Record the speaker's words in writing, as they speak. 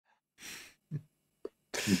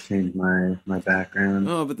change my background.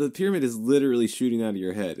 Oh, but the pyramid is literally shooting out of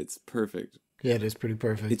your head. It's perfect. Yeah, it is pretty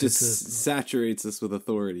perfect. It just saturates us with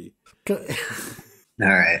authority. All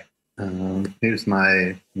right. Here's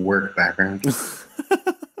my work background.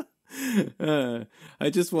 I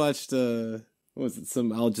just watched what was it,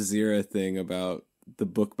 some Al Jazeera thing about the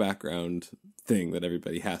book background thing that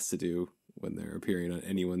everybody has to do when they're appearing on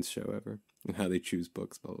anyone's show ever, and how they choose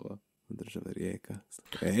books, blah blah blah.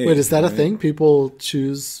 Hey, wait, is that a thing? People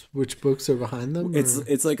choose which books are behind them?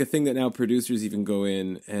 It's like a thing that now producers even go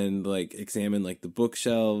in and like examine like the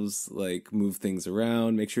bookshelves, like move things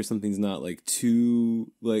around, make sure something's not like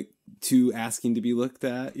too asking to be looked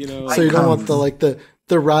at, you know. So you don't want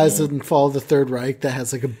the rise and fall of the Third Reich that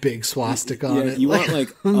has like a big swastika on it. You want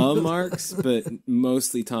like Marx, but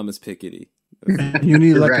mostly Thomas Piketty. You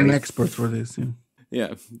need like an expert for this.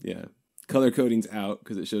 Yeah. Color coding's out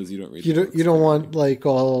because it shows you don't read. You don't want like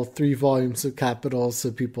all 3 volumes of Capital, so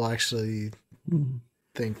people actually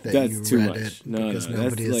think that that's you too read much. it No, because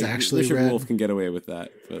nobody has like, actually Richard read. Wolff can get away with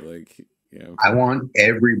that, but like, I want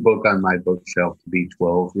every book on my bookshelf to be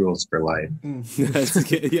 12 Rules for Life.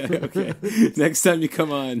 Yeah, okay. Next time you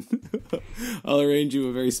come on, I'll arrange you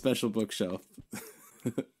a very special bookshelf.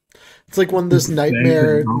 It's like one of those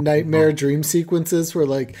nightmare dream sequences where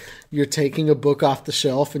like you're taking a book off the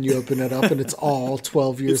shelf and you open it up and it's all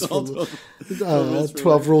 12 years for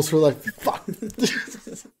 12 Rules for Life. Fuck.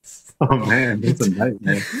 Oh man, it's a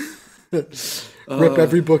nightmare. Rip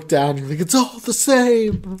every book down. You're like, it's all the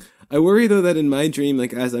same. I worry though that in my dream,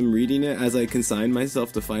 like as I'm reading it, as I consign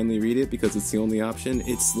myself to finally read it because it's the only option,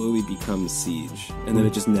 it slowly becomes Siege, and then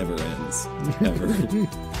it just never ends, ever.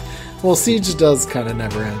 Well, Siege does kind of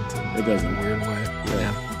never end. It does in a weird way.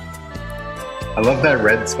 Yeah. I love that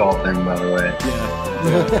Red Skull thing, by the way.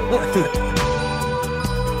 Yeah.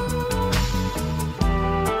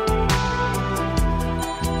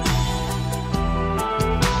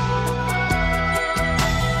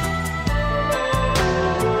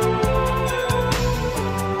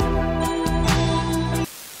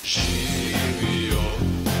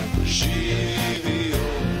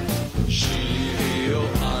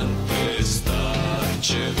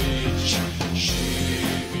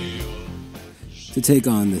 To take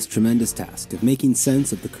on this tremendous task of making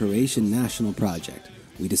sense of the Croatian national project,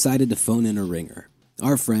 we decided to phone in a ringer,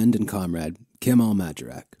 our friend and comrade, Kemal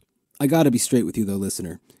Madžerak. I gotta be straight with you though,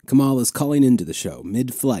 listener. Kemal is calling into the show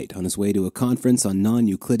mid-flight on his way to a conference on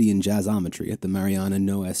non-Euclidean jazzometry at the Mariana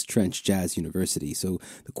Noes Trench Jazz University, so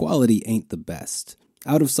the quality ain't the best.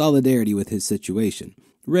 Out of solidarity with his situation,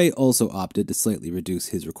 Ray also opted to slightly reduce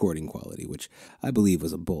his recording quality, which I believe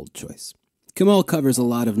was a bold choice. Kemal covers a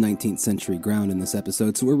lot of 19th century ground in this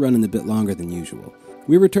episode, so we're running a bit longer than usual.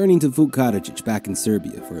 We're returning to Vuk Karadžić back in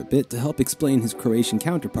Serbia for a bit to help explain his Croatian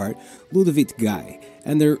counterpart, Ljudevit Gaj,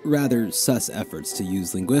 and their rather sus efforts to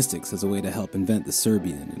use linguistics as a way to help invent the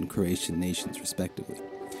Serbian and Croatian nations respectively.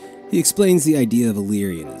 He explains the idea of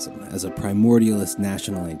Illyrianism as a primordialist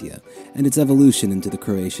national idea, and its evolution into the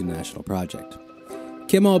Croatian national project.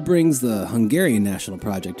 Kemal brings the Hungarian national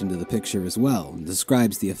project into the picture as well, and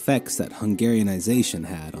describes the effects that Hungarianization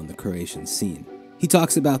had on the Croatian scene. He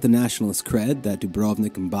talks about the nationalist cred that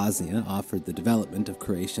Dubrovnik and Bosnia offered the development of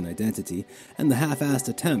Croatian identity, and the half-assed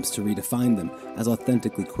attempts to redefine them as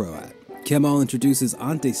authentically Croat. Kemal introduces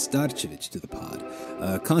Ante Starčević to the pod,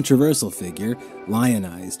 a controversial figure,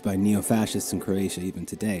 lionized by neo-fascists in Croatia even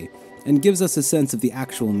today, and gives us a sense of the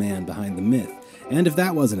actual man behind the myth. And if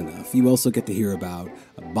that wasn't enough, you also get to hear about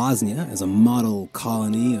Bosnia as a model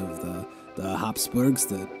colony of the Habsburgs,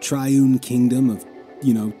 the Triune Kingdom of,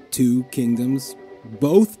 2 kingdoms,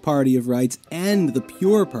 both party of rights and the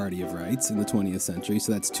pure party of rights in the 20th century,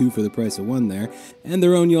 so that's 2 for the price of 1 there, and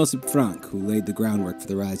their own Josip Frank, who laid the groundwork for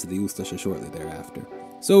the rise of the Ustaša shortly thereafter.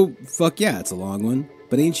 So, fuck yeah, it's a long one,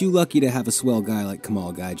 but ain't you lucky to have a swell guy like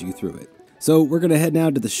Kemal guide you through it. So we're going to head now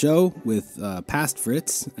to the show with past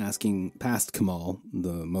Fritz asking past Kemal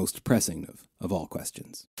the most pressing of all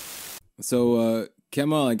questions. So,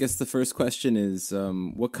 Kemal, I guess the first question is,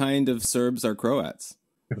 what kind of Serbs are Croats?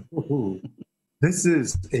 Ooh, this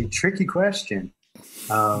is a tricky question.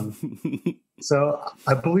 So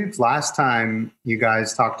I believe last time you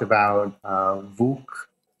guys talked about Vuk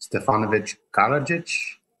Stefanović Karadžić,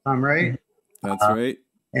 if I'm right? That's right.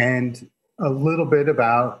 And a little bit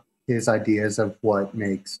about his ideas of what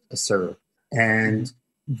makes a Serb. And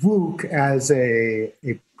Vuk, as a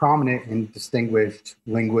prominent and distinguished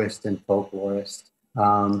linguist and folklorist,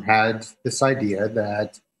 had this idea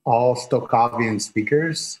that all Stokavian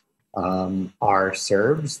speakers are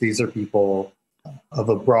Serbs. These are people of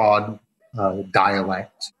a broad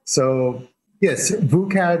dialect. So Yes,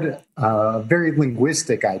 Vuk had a very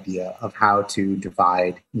linguistic idea of how to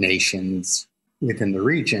divide nations within the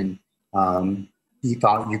region. He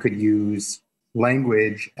thought you could use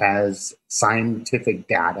language as scientific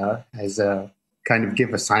data, as a kind of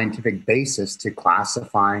give a scientific basis to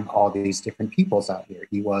classifying all these different peoples out here.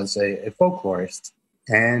 He was a folklorist,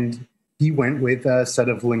 and he went with a set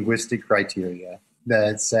of linguistic criteria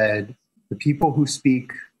that said the people who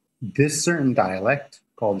speak this certain dialect,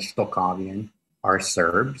 called Shtokavian, are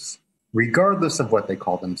Serbs, regardless of what they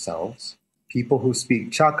call themselves. People who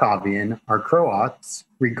speak Chakavian are Croats,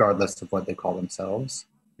 regardless of what they call themselves.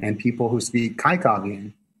 And people who speak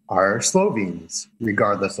Kaikavian are Slovenes,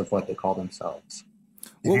 regardless of what they call themselves.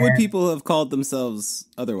 What would people have called themselves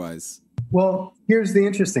otherwise? Well, here's the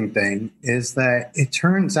interesting thing, is that it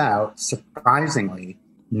turns out, surprisingly,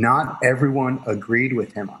 not everyone agreed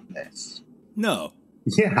with him on this. No.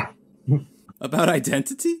 Yeah. About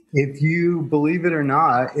identity? If you believe it or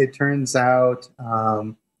not, it turns out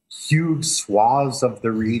huge swaths of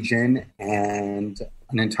the region and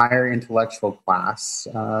an entire intellectual class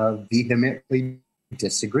vehemently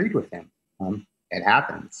disagreed with him. It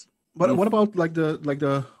happens. But what about like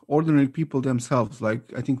the ordinary people themselves?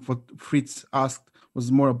 Like, I think what Fritz asked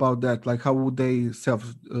was more about that. Like, how would they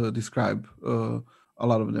self-describe? A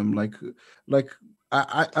lot of them, I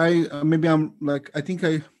think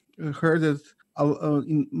I heard that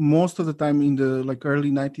in most of the time in the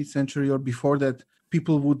early 19th century or before that,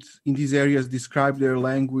 people would in these areas describe their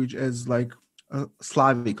language as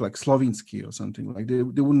Slavic, like Slovinsky or something. Like they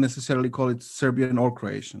wouldn't necessarily call it Serbian or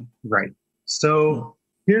Croatian. Right. So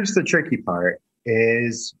here's the tricky part: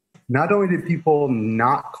 is not only did people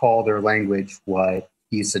not call their language what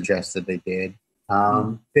he suggested they did,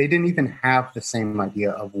 they didn't even have the same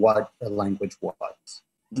idea of what the language was.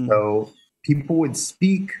 So people would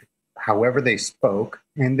speak however they spoke,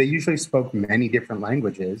 and they usually spoke many different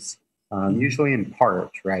languages, usually in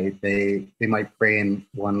part, right? They might pray in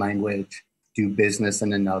one language, do business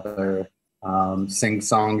in another, sing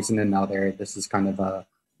songs in another. This is kind of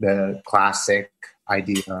the classic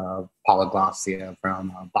idea of polyglossia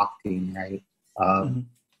from Bakhtin, right?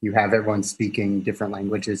 You have everyone speaking different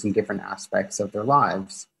languages in different aspects of their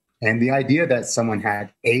lives. And the idea that someone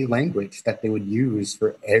had a language that they would use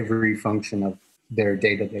for every function of their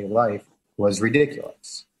day-to-day life was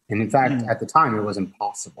ridiculous. And in fact, at the time, it was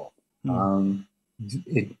impossible.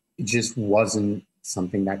 It just wasn't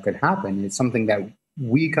something that could happen. It's something that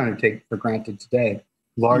we kind of take for granted today,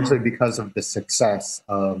 largely because of the success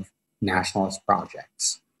of nationalist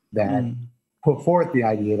projects that put forth the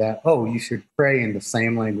idea that, you should pray in the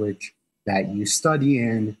same language that you study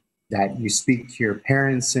in, that you speak to your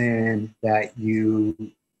parents in, that you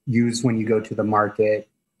use when you go to the market.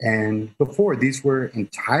 And before, these were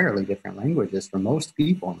entirely different languages for most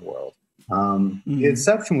people in the world. The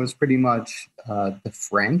exception was pretty much the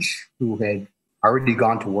French, who had already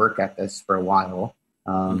gone to work at this for a while.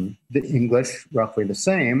 The English, roughly the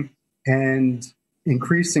same, and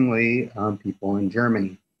increasingly people in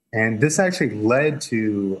Germany. And this actually led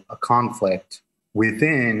to a conflict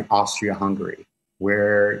within Austria-Hungary,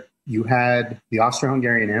 where you had the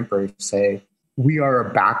Austro-Hungarian emperor say, we are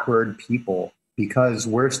a backward people because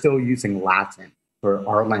we're still using Latin for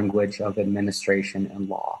our language of administration and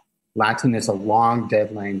law. Latin is a long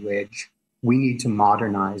dead language. We need to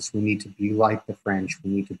modernize. We need to be like the French. We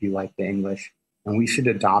need to be like the English. And we should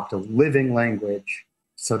adopt a living language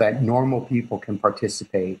so that normal people can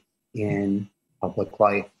participate in public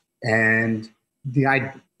life. And the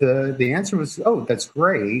answer was, that's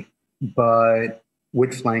great, but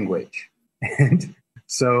which language? And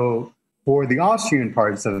so for the Austrian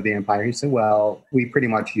parts of the empire, he said, well, we pretty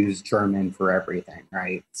much use German for everything,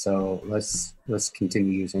 right? So let's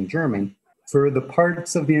continue using German. For the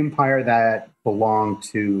parts of the empire that belonged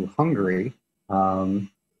to Hungary,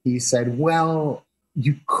 he said, well,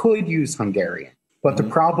 you could use Hungarian. But the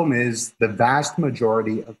problem is the vast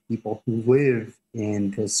majority of people who live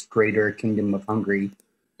in this greater kingdom of Hungary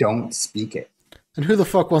don't speak it. And who the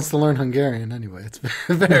fuck wants to learn Hungarian anyway? It's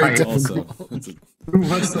very difficult. Who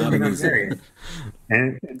wants to learn Hungarian?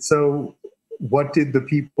 And so what did the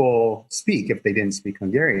people speak if they didn't speak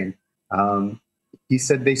Hungarian? He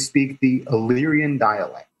said they speak the Illyrian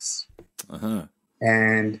dialects.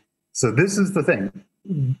 And so this is the thing.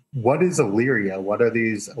 What is Illyria? What are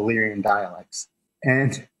these Illyrian dialects?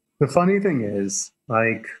 And the funny thing is,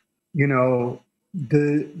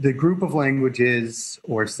 the group of languages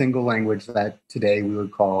or single language that today we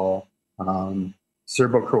would call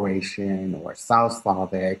Serbo-Croatian or South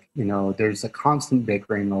Slavic, there's a constant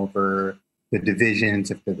bickering over the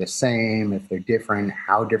divisions, if they're the same, if they're different,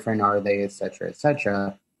 how different are they, et cetera, et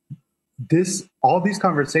cetera. all these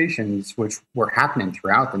conversations, which were happening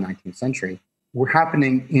throughout the 19th century, were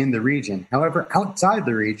happening in the region. However, outside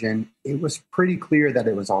the region, it was pretty clear that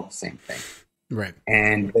it was all the same thing. Right.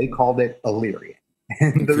 And they called it Illyrian.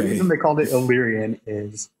 And the reason they called it Illyrian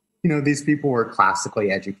is, these people were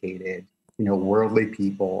classically educated, worldly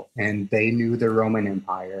people, and they knew the Roman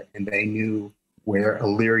Empire, and they knew where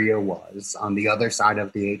Illyria was on the other side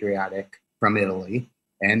of the Adriatic from Italy.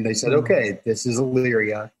 And they said, okay, this is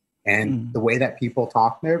Illyria. And the way that people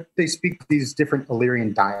talk there, they speak these different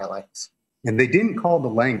Illyrian dialects. And they didn't call the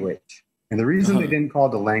language. And the reason they didn't call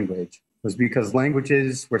the language was because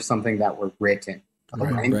languages were something that were written. A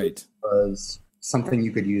language was something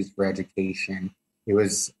you could use for education. It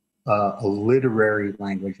was a literary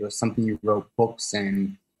language. It was something you wrote books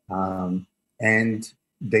in. And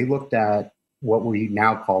they looked at what we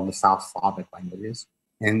now call the South Slavic languages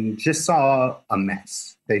and just saw a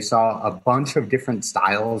mess. They saw a bunch of different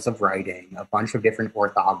styles of writing, a bunch of different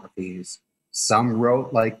orthographies. Some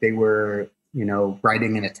wrote like they were,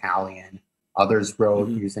 writing in Italian. Others wrote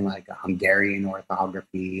using like a Hungarian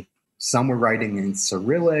orthography. Some were writing in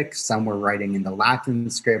Cyrillic. Some were writing in the Latin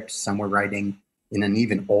script. Some were writing in an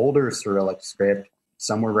even older Cyrillic script.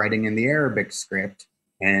 Some were writing in the Arabic script.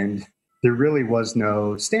 And there really was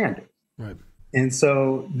no standard. Right. And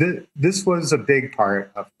so this was a big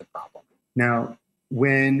part of the problem. Now,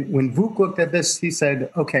 when Vuk looked at this, he said,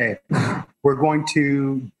 okay, we're going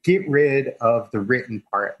to get rid of the written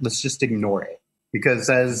part. Let's just ignore it. Because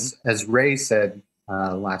as Ray said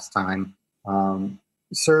last time,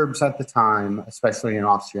 Serbs at the time, especially in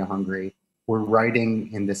Austria-Hungary, were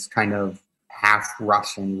writing in this kind of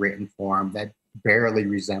half-Russian written form that barely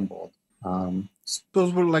resembled.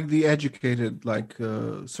 Those were like the educated,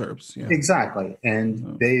 Serbs. Yeah. Exactly.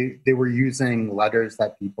 And they were using letters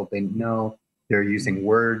that people didn't know. They were using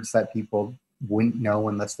words that people wouldn't know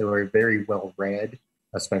unless they were very well read,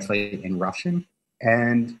 especially in Russian.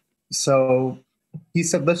 And so he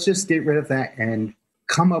said, let's just get rid of that and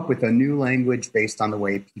come up with a new language based on the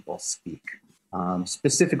way people speak,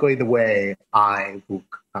 specifically the way I, Vuk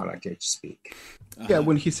Karadžić, speak. Yeah,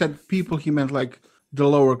 when he said people, he meant like the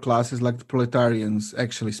lower classes, like the proletarians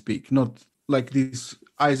actually speak, not like these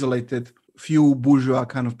isolated few bourgeois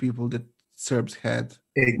kind of people that Serbs had,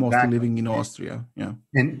 mostly living in Austria. Yeah,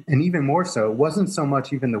 and even more so, it wasn't so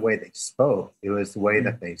much even the way they spoke; it was the way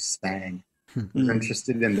that they sang. They were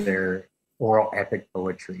interested in their oral epic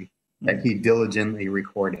poetry that he diligently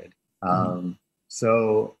recorded.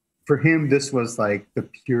 So for him, this was like the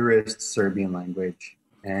purest Serbian language.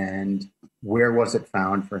 And where was it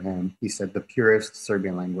found for him? He said the purest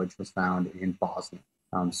Serbian language was found in Bosnia,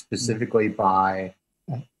 specifically the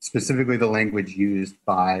language used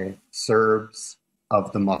by Serbs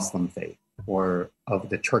of the Muslim faith, or of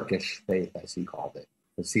the Turkish faith, as he called it,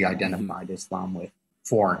 because he identified Islam with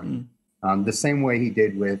foreign. The same way he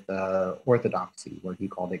did with Orthodoxy, where he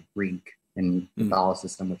called it Greek, and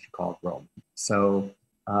Catholicism, which he called Roman. So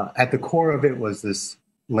at the core of it was this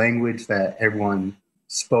language that everyone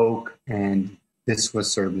spoke, and this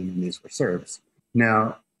was Serbian and these were Serbs.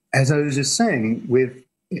 Now, as I was just saying, with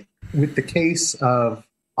the case of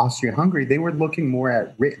Austria-Hungary, they were looking more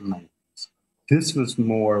at written language. This was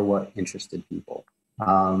more what interested people.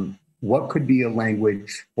 What could be a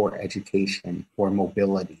language for education, for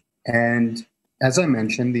mobility? And as I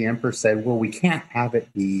mentioned, the emperor said, well, we can't have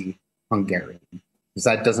it be Hungarian, because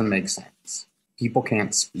that doesn't make sense. People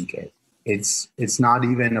can't speak it. It's not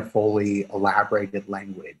even a fully elaborated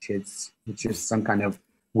language. It's just some kind of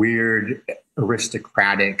weird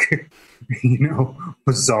aristocratic,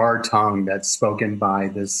 bizarre tongue that's spoken by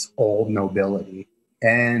this old nobility.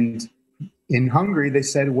 And in Hungary, they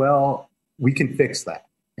said, well, we can fix that.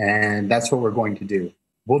 And that's what we're going to do.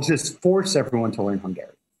 We'll just force everyone to learn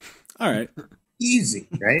Hungarian. All right. Easy,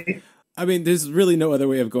 right? I mean, there's really no other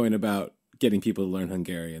way of going about getting people to learn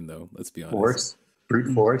Hungarian, though. Let's be honest. Force.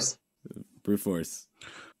 Brute force. Brute force.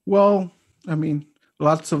 Well, I mean,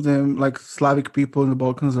 lots of them, like Slavic people in the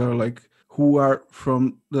Balkans, are like who are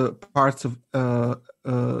from the parts of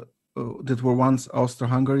that were once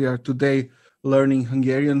Austro-Hungary are today learning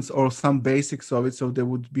Hungarians or some basics of it, so they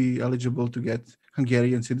would be eligible to get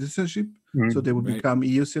Hungarian citizenship. So they would become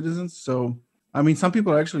EU citizens. So, I mean, some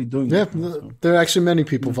people are actually doing that. Yeah, there are actually many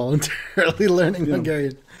people voluntarily learning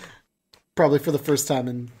Hungarian, probably for the first time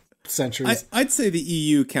in centuries. I'd say the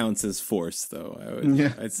EU counts as force, though.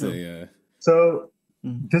 I'd say. So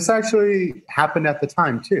this actually happened at the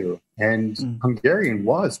time too, and Hungarian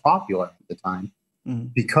was popular at the time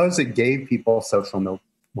because it gave people social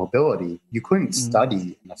mobility. You couldn't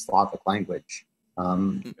study in a Slavic language,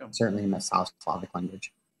 certainly in a South Slavic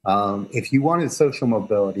language. If you wanted social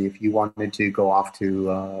mobility, if you wanted to go off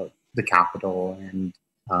to the capital and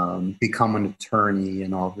become an attorney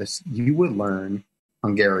and all this, you would learn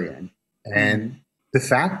Hungarian. And the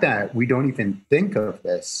fact that we don't even think of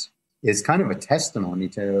this is kind of a testimony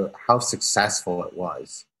to how successful it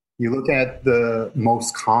was. You look at the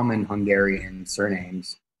most common Hungarian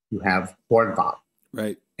surnames, you have Horvat.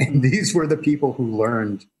 Right. And these were the people who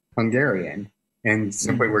learned Hungarian and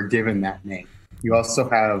simply were given that name. You also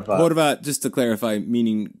have... Horvat, just to clarify,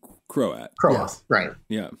 meaning Croat. Croat, Yes. right.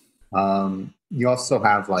 Yeah. You also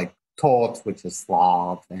have like Tot, which is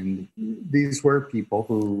Slav, and these were people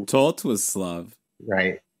who... Tot was Slav.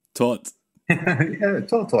 Right. Tot. Yeah,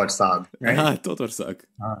 Totorsag, right? Totorsag.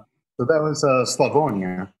 So that was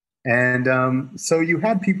Slavonia. And so you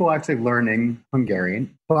had people actually learning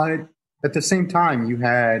Hungarian, but at the same time, you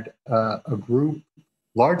had a group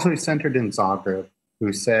largely centered in Zagreb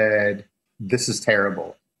who said, this is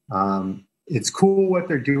terrible. It's cool what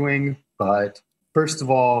they're doing, but first of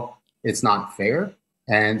all, it's not fair.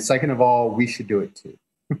 And second of all, we should do it too.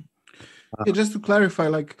 Yeah, just to clarify,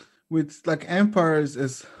 like with like empires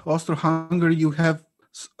as Austro-Hungary, you have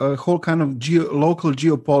a whole kind of local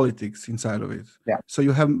geopolitics inside of it. Yeah. So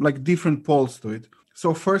you have like different poles to it.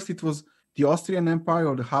 So first it was the Austrian Empire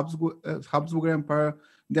or the Habsburg Empire.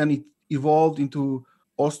 Then it evolved into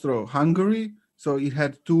Austro-Hungary. So it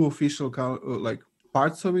had two official like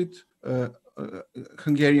parts of it.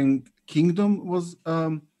 Hungarian Kingdom was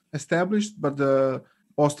established, but the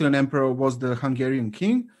Austrian Emperor was the Hungarian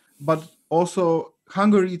king. But also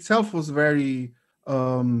Hungary itself was very,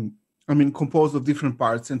 composed of different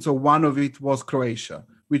parts. And so one of it was Croatia,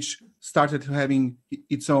 which started having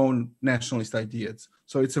its own nationalist ideas.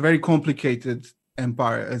 So it's a very complicated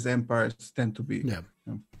empire, as empires tend to be. Yeah.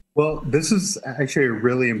 Well, this is actually a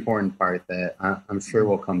really important part that I'm sure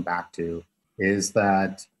we'll come back to, is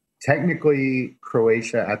that technically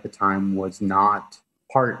Croatia at the time was not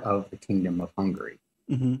part of the Kingdom of Hungary.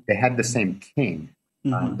 Mm-hmm. They had the same king.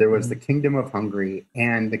 Mm-hmm. There was the Kingdom of Hungary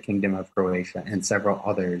and the Kingdom of Croatia and several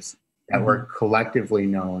others that were collectively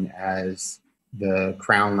known as the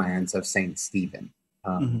Crown Lands of St. Stephen.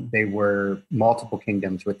 They were multiple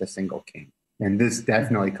kingdoms with a single king. And this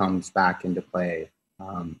definitely comes back into play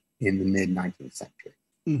in the mid-19th century.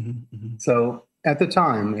 So at the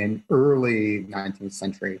time, in early 19th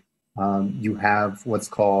century, you have what's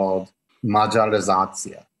called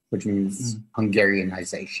Magyarization, which means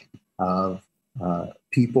Hungarianization of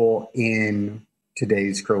people in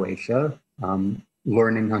today's Croatia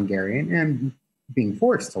learning Hungarian and being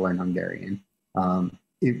forced to learn Hungarian.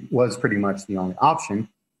 It was pretty much the only option.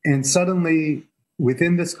 And suddenly,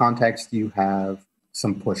 within this context, you have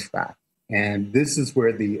some pushback. And this is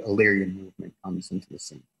where the Illyrian movement comes into the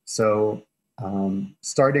scene. So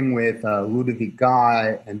starting with Ljudevit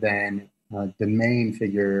Gaj, and then the main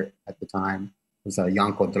figure at the time was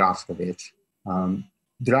Janko Drašković.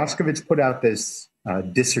 Drašković put out this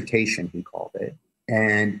dissertation, he called it,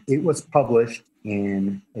 and it was published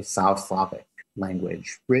in a South Slavic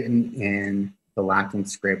language, written in the Latin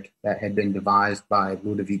script that had been devised by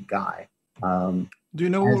Ljudevit Gaj. Do you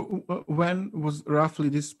know when was roughly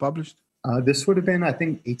this published? This would have been, I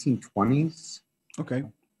think, 1820s. Okay.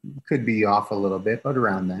 Could be off a little bit, but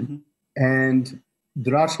around then. And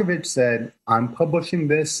Drašković said, I'm publishing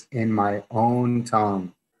this in my own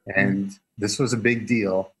tongue. And this was a big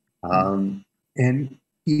deal. And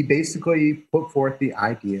he basically put forth the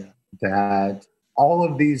idea that all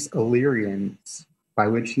of these Illyrians, by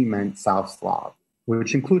which he meant South Slav,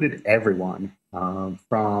 which included everyone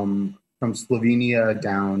from Slovenia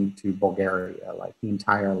down to Bulgaria, like the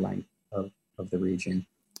entire length of the region.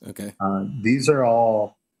 Okay. These are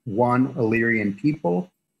all one Illyrian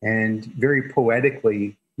people, and very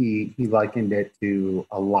poetically, he likened it to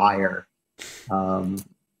a lyre,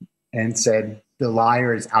 and said the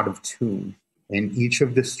lyre is out of tune, and each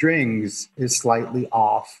of the strings is slightly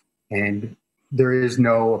off, and there is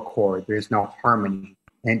no accord, there is no harmony,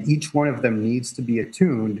 and each one of them needs to be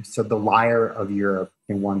attuned so the lyre of Europe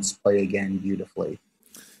can once play again beautifully.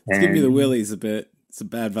 It's giving me the willies a bit. Some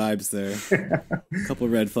bad vibes there. A couple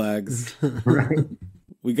of red flags. Right.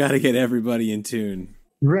 We got to get everybody in tune.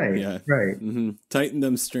 Right. Yeah. Right. Tighten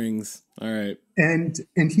them strings. All right. And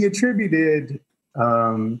he attributed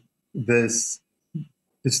this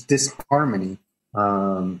disharmony,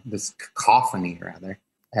 this cacophony rather,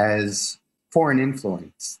 as foreign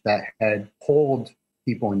influence that had pulled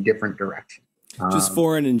people in different directions. Just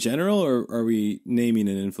foreign in general, or are we naming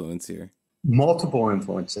an influence here? Multiple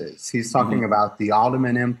influences. He's talking about the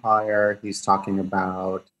Ottoman Empire. He's talking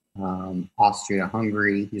about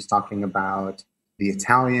Austria-Hungary. He's talking about the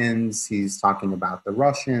Italians. He's talking about the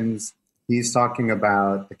Russians. He's talking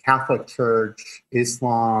about the Catholic Church,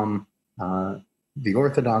 Islam, the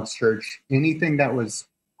Orthodox Church. Anything that was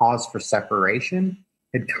cause for separation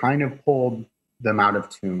had kind of pulled them out of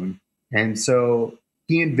tune. And so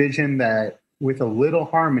he envisioned that with a little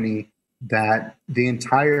harmony, that the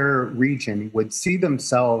entire region would see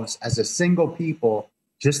themselves as a single people,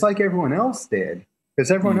 just like everyone else did,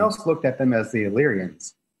 because everyone else looked at them as the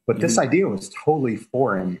Illyrians. But this idea was totally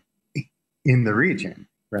foreign in the region,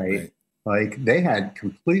 right? Like they had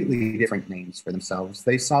completely different names for themselves.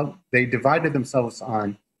 They divided themselves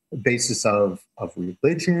on the basis of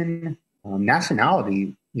religion,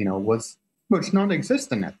 nationality, was much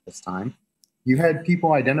non-existent at this time. You had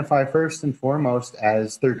people identify first and foremost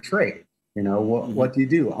as their trade. What do you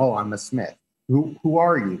do? Oh, I'm a smith. Who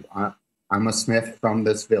are you? I'm a smith from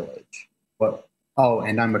this village. What? Oh,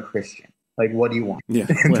 and I'm a Christian. Like, what do you want? Yeah,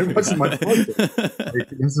 there wasn't much more to it. Like,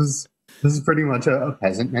 this is pretty much a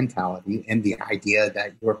peasant mentality, and the idea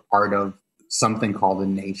that you're part of something called a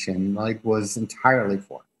nation, was entirely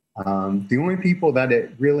foreign. The only people that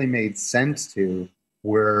it really made sense to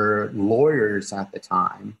were lawyers at the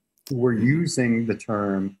time who were using the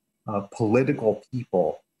term political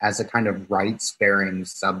people as a kind of rights-bearing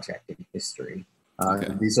subject in history.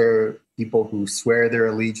 These are people who swear their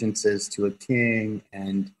allegiances to a king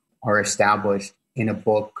and are established in a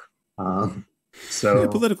book.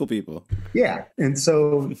 Political people. Yeah. And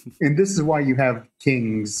this is why you have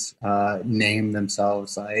kings name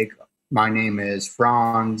themselves like, my name is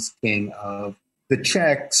Franz, king of the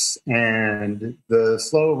Czechs and the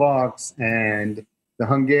Slovaks and the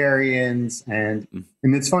Hungarians. And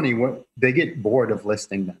it's funny, they get bored of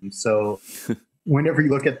listing them. So whenever you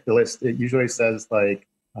look at the list, it usually says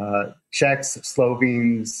Czechs,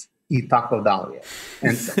 Slovenes, i tako dalje,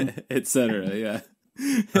 and etc. Yeah.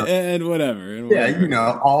 And whatever.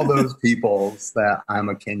 Yeah, all those peoples that I'm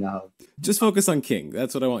a king of. Just focus on king.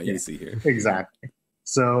 That's what I want you to see here. Exactly.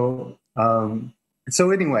 So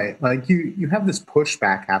anyway, you have this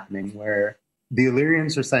pushback happening where the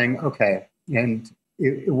Illyrians are saying, okay, and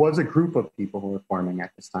it was a group of people who were forming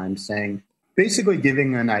at this time, saying, basically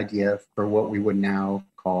giving an idea for what we would now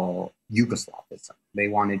call Yugoslavism. They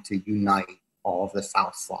wanted to unite all of the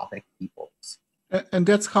South Slavic peoples. And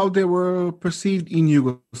that's how they were perceived in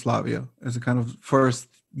Yugoslavia, as a kind of first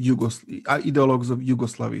ideologues of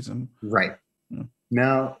Yugoslavism. Right. Yeah.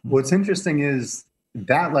 Now, what's interesting is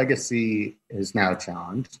that legacy is now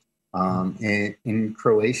challenged. In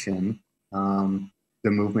Croatian, the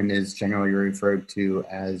movement is generally referred to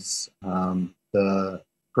as the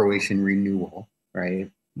Croatian renewal,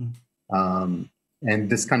 right? And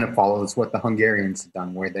this kind of follows what the Hungarians had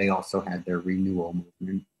done, where they also had their renewal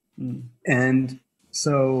movement. And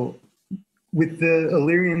so with the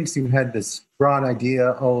Illyrians, you had this broad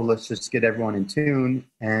idea, let's just get everyone in tune.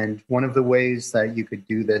 And one of the ways that you could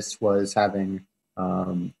do this was having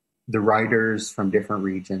the writers from different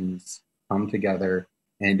regions come together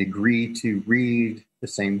and agree to read the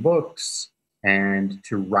same books and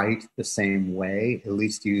to write the same way, at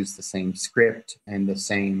least use the same script and the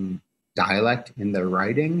same dialect in their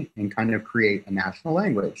writing, and kind of create a national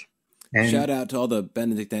language. And shout out to all the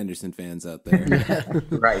Benedict Anderson fans out there.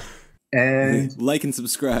 Right. And like and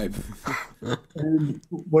subscribe. And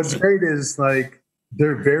what's great is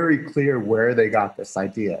they're very clear where they got this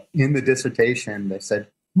idea. In the dissertation, they said,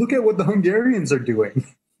 look at what the Hungarians are doing.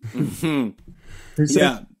 They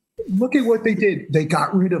said, look at what they did. They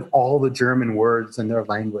got rid of all the German words in their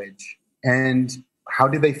language. And how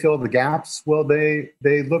did they fill the gaps? Well, they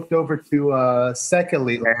looked over to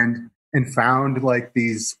Sekeli and found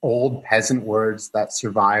these old peasant words that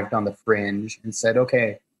survived on the fringe and said,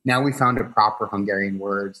 okay, now we found a proper Hungarian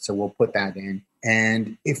word, so we'll put that in.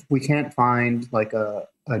 And if we can't find a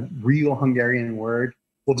real Hungarian word,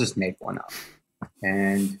 we'll just make one up.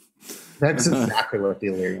 And that's exactly what the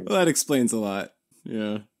Illyrians. Well, that explains a lot.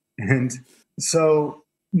 Yeah. And so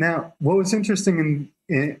now what was interesting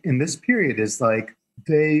in this period is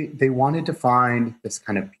they wanted to find this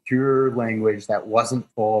kind of pure language that wasn't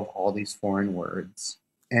full of all these foreign words.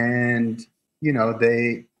 And,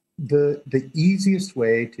 the easiest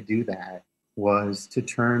way to do that was to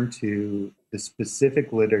turn to the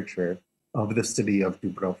specific literature of the city of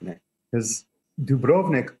Dubrovnik. Because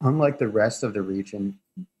Dubrovnik, unlike the rest of the region,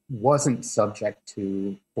 wasn't subject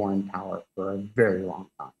to foreign power for a very long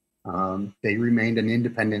time. They remained an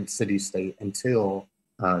independent city-state until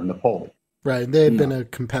Napoleon. Right. They had been a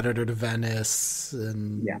competitor to Venice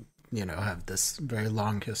and, have this very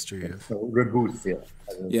long history of... Ragusa.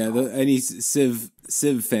 Yeah, any Civ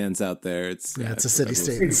fans out there, it's a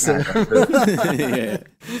city-state. Yeah.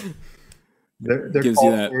 They're Gives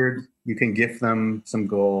cultured. You can gift them some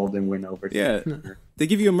gold and win over. Yeah, they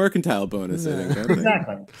give you a mercantile bonus. I think, don't they?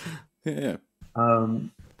 Exactly. Yeah.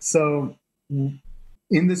 So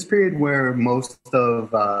in this period where most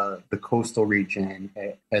of the coastal region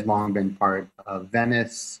had long been part of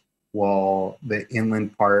Venice, while the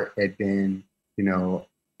inland part had been,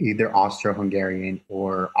 either Austro-Hungarian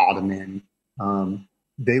or Ottoman,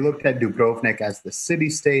 they looked at Dubrovnik as the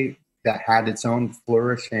city-state that had its own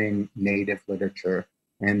flourishing native literature.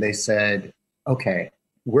 And they said, okay,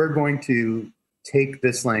 we're going to take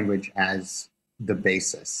this language as the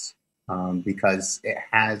basis because it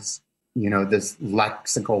has, this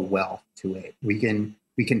lexical wealth to it. We can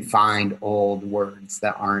find old words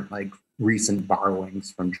that aren't like recent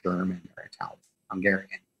borrowings from German or Italian,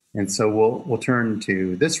 Hungarian. And so we'll turn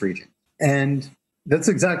to this region. And that's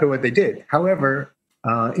exactly what they did. However,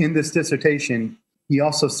 in this dissertation, he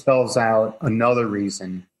also spells out another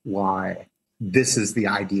reason why this is the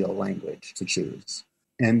ideal language to choose.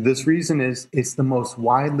 And this reason is it's the most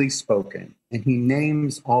widely spoken. And he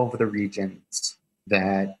names all of the regions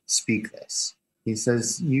that speak this. He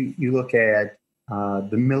says, you look at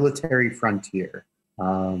the military frontier,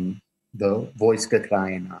 the Vojska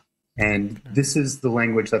Krajina, and this is the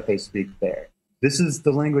language that they speak there. This is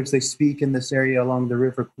the language they speak in this area along the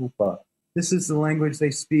river Kupa. This is the language they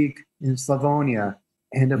speak in Slavonia.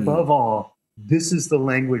 And above all, this is the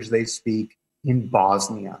language they speak in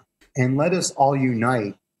Bosnia. And let us all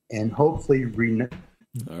unite and hopefully bring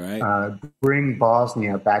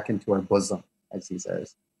Bosnia back into our bosom, as he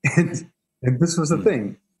says. And this was the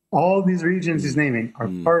thing. All these regions he's naming are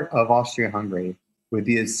part of Austria-Hungary, with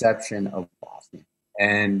the exception of Bosnia.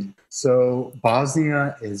 And so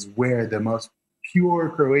Bosnia is where the most pure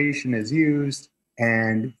Croatian is used.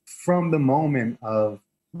 And from the moment of...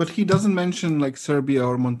 But he doesn't mention like Serbia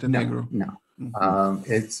or Montenegro. No.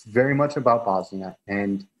 It's very much about Bosnia.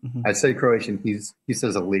 And I say Croatian, he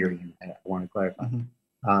says Illyrian. I want to clarify.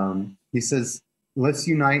 He says, let's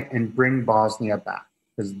unite and bring Bosnia back,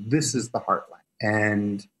 because this is the heartland.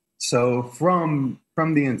 And so from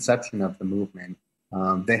the inception of the movement,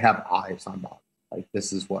 they have eyes on Bosnia. Like,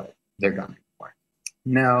 this is what they're gunning for.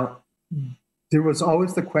 Now, there was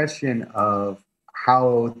always the question of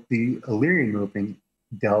how the Illyrian movement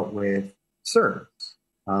dealt with Serbs.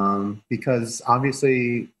 Because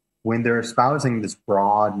obviously, when they're espousing this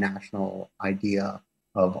broad national idea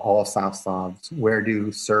of all South Slavs, where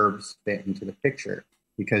do Serbs fit into the picture?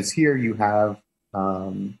 Because here you have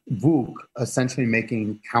Vuk essentially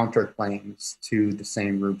making counterclaims to the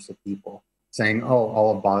same groups of people, saying, oh,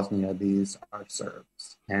 all of Bosnia, these are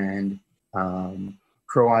Serbs. And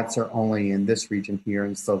Croats are only in this region here,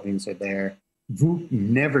 and Slovenes are there. Vuk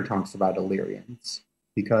never talks about Illyrians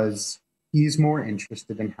because he's more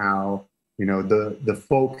interested in how, the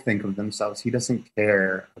folk think of themselves. He doesn't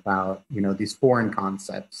care about, these foreign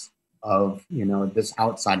concepts of, this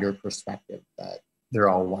outsider perspective that they're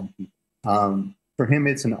all one people. For him,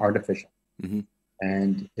 it's an artificial,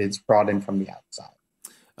 and it's brought in from the outside.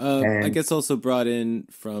 I guess also brought in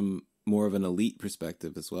from more of an elite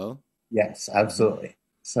perspective as well. Yes, absolutely.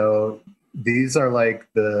 So these are like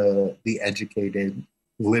the educated,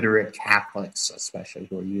 literate Catholics, especially,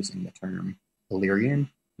 who are using the term Illyrian.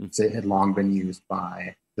 So it had long been used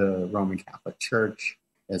by the Roman Catholic Church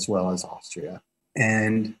as well as Austria.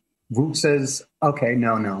 And Vuk says, okay,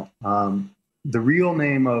 no. The real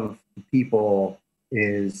name of the people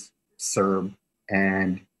is Serb,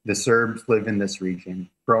 and the Serbs live in this region.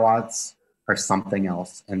 Croats are something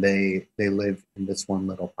else, and they live in this one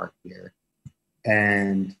little part here.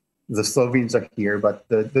 And the Slovenes are here, but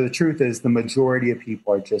the truth is the majority of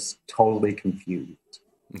people are just totally confused.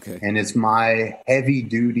 Okay. And it's my heavy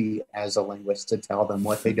duty as a linguist to tell them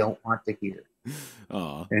what they don't want to hear.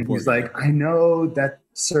 And he's like, I know that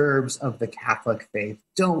Serbs of the Catholic faith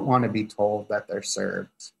don't want to be told that they're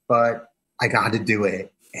Serbs, but I got to do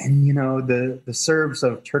it. And, the Serbs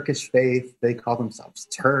of Turkish faith, they call themselves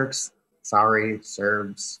Turks. Sorry,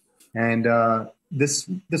 Serbs. And this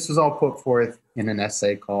was all put forth in an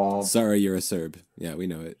essay called... Sorry, you're a Serb. Yeah, we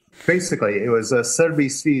know it. Basically, it was a Serbi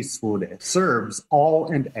svi svude, Serbs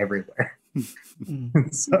all and everywhere.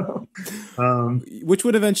 So, which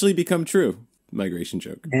would eventually become true. Migration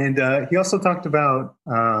joke. And he also talked about,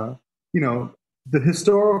 the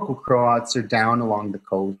historical Croats are down along the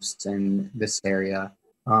coast in this area.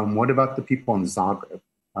 What about the people in Zagreb?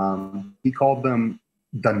 He called them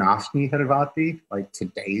Današnji Hrvati, like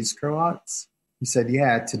today's Croats. He said,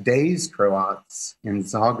 yeah, today's Croats in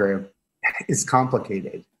Zagreb is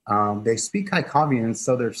complicated. They speak Hajkavian,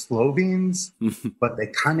 so they're Slovenes, but they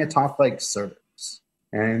kind of talk like Serbs.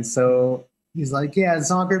 And so he's like, yeah,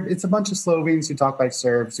 Zagreb, it's a bunch of Slovenes who talk like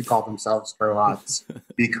Serbs who call themselves Croats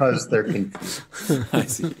because they're confused. I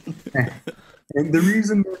see. And the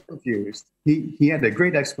reason they're confused, he had a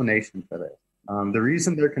great explanation for this. The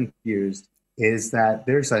reason they're confused is that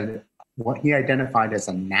there's what he identified as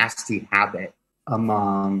a nasty habit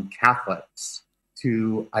among Catholics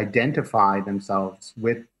to identify themselves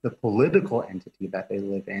with the political entity that they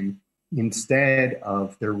live in instead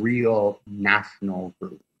of the real national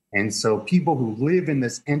group. And so people who live in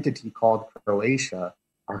this entity called Croatia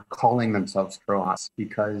are calling themselves Croats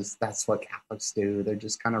because that's what Catholics do. They're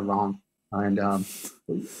just kind of wrong. And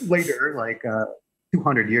later,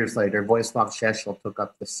 200 years later, Vojislav Šešelj took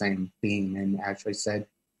up the same theme and actually said,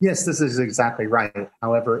 yes, this is exactly right.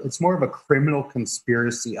 However, it's more of a criminal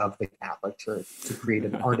conspiracy of the Catholic Church to create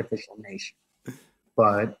an artificial nation.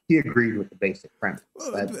 But he agreed with the basic premise.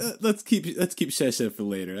 Let's keep Šešelj for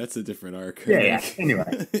later. That's a different arc. Yeah.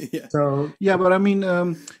 Anyway, yeah. So yeah, but I mean,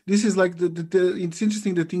 this is like it's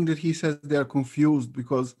interesting the thing that he says they are confused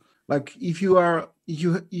because like if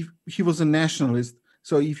he was a nationalist,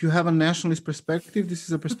 so if you have a nationalist perspective, this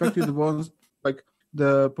is a perspective that wants like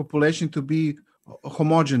the population to be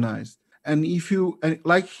homogenized. And if you,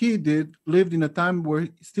 like he did, lived in a time where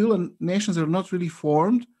still nations are not really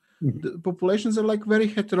formed, the populations are like very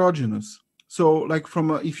heterogeneous. So like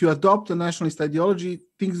if you adopt a nationalist ideology,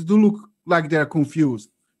 things do look like they're confused,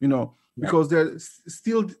 because they're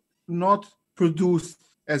still not produced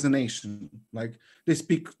as a nation. Like they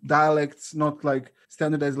speak dialects, not like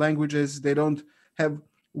standardized languages. They don't have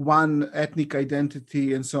one ethnic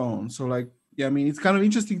identity and so on. So like, yeah, I mean, it's kind of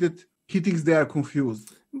interesting that he thinks they are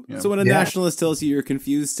confused. So when a nationalist tells you you're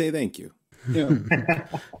confused, say thank you. Yeah.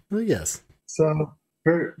 Well, yes. So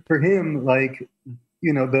for him, like,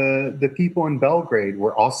 the people in Belgrade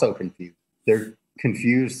were also confused. They're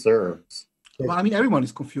confused Serbs. Well, I mean, everyone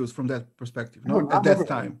is confused from that perspective, at that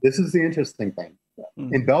time. This is the interesting thing.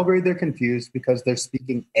 In Belgrade, they're confused because they're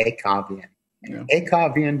speaking Ekavian. Yeah.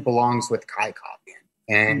 Ekavian belongs with Kajkavian.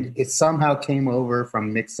 And it somehow came over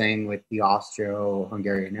from mixing with the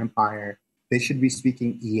Austro-Hungarian Empire. They should be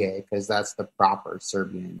speaking Ie because that's the proper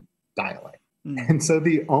Serbian dialect. And so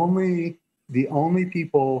the only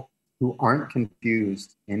people who aren't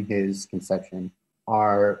confused in his conception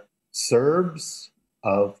are Serbs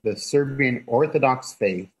of the Serbian Orthodox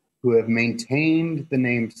faith who have maintained the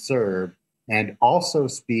name Serb and also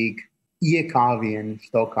speak Iekavian,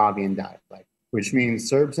 Stokavian dialect, which means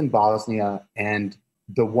Serbs in Bosnia and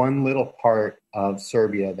the one little part of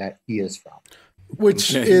Serbia that he is from.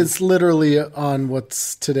 Which is literally on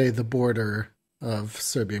what's today the border of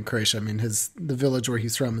Serbia and Croatia. I mean, the village where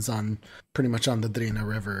he's from is pretty much on the Drina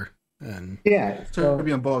River. And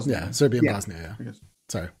Serbia and Bosnia. Yeah, Serbia and Bosnia, yeah.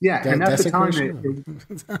 Sorry. Yeah, and at the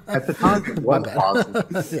time it was Bosnia.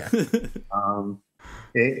 Yeah.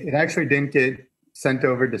 It actually didn't get sent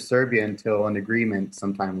over to Serbia until an agreement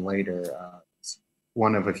sometime later. It's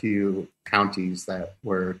one of a few counties that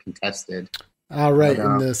were contested. Right,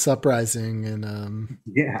 in this uprising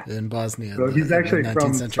in Bosnia. So he's actually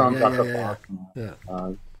from Bosnia. Yeah.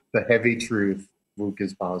 The heavy truth, Vuk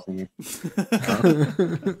is Bosnian.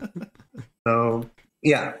 So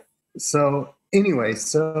anyway,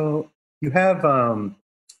 so you have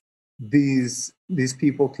these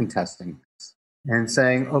people contesting this and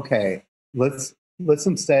saying, okay, let's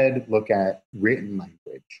instead look at written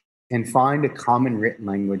language and find a common written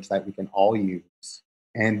language that we can all use.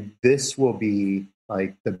 And this will be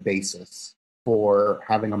like the basis for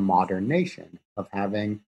having a modern nation, of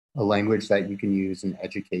having a language that you can use in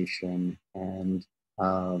education and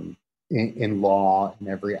in law and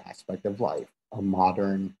every aspect of life, a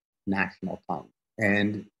modern national tongue.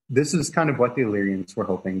 And this is kind of what the Illyrians were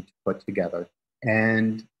hoping to put together.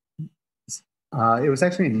 And it was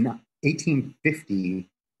actually in 1850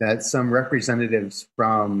 that some representatives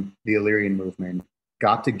from the Illyrian movement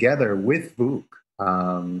got together with Vuk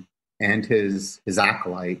and his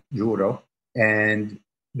acolyte, Juro, and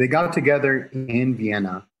they got together in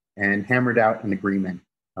Vienna and hammered out an agreement,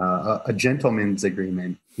 a gentleman's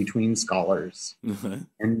agreement between scholars,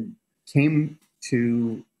 and came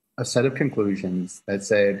to a set of conclusions that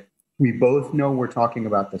said, we both know we're talking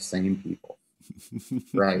about the same people,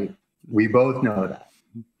 right? We both know that.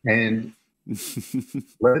 And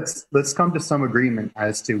let's come to some agreement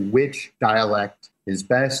as to which dialect is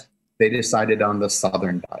best. They decided on the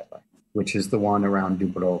southern dialect, which is the one around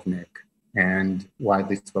Dubrovnik and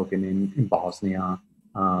widely spoken in Bosnia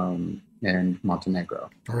and Montenegro.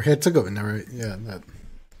 Or Herzegovina, right? Yeah, that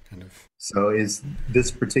kind of. So is this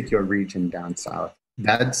particular region down south.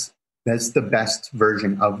 That's the best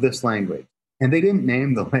version of this language. And they didn't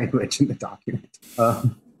name the language in the document.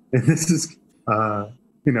 And this is I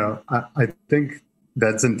think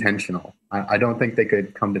that's intentional. I don't think they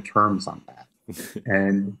could come to terms on that.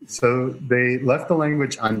 And so they left the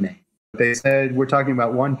language unnamed. They said, we're talking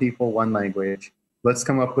about one people, one language. Let's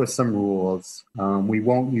come up with some rules. We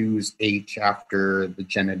won't use H after the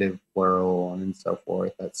genitive plural and so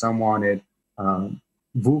forth that some wanted.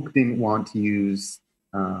 Vuk didn't want to use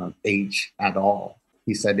H at all.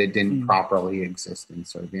 He said it didn't properly exist in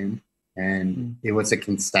Serbian, and it was a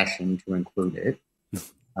concession to include it.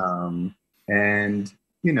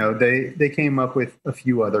 They came up with a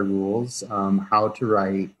few other rules, how to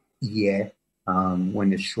write ye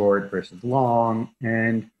when it's short versus long,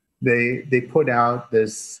 and they put out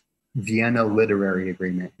this Vienna Literary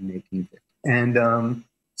Agreement in 1850. And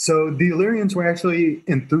so the Illyrians were actually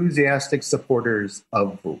enthusiastic supporters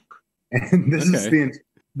of Vuk. And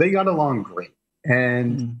they got along great.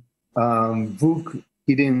 And Vuk,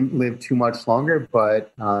 he didn't live too much longer,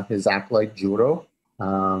 but his acolyte Đuro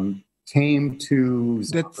came to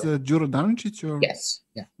Zagreb. That's Đuro Daničić? Or? Yes.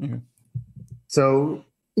 Yeah. Mm-hmm. So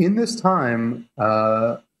in this time,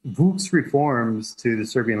 Vuk's reforms to the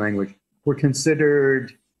Serbian language were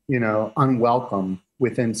considered, unwelcome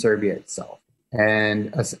within Serbia itself,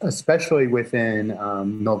 and especially within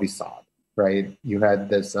Novi Sad, right? You had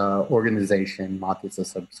this organization, Matica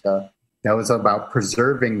Srpska, that was about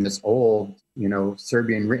preserving this old,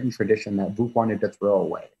 Serbian written tradition that Vuk wanted to throw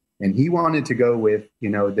away. And he wanted to go with,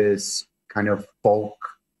 this kind of folk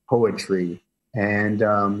poetry and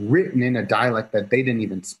written in a dialect that they didn't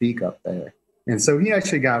even speak up there. And so he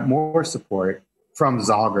actually got more support from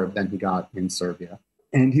Zagreb than he got in Serbia.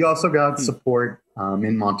 And he also got support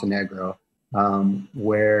in Montenegro,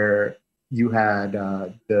 where you had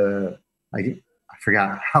I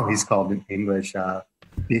forgot how he's called in English,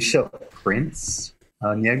 Bishop Prince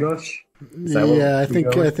Njegoš. Yeah, I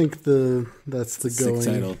think that's the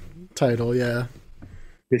going title. Yeah,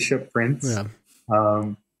 Bishop Prince. Yeah,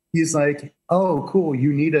 he's like, oh, cool.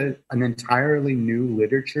 You need an entirely new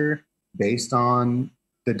literature based on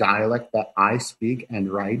the dialect that I speak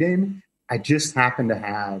and write in. I just happen to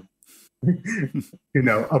have,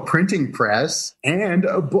 a printing press and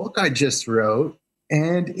a book I just wrote,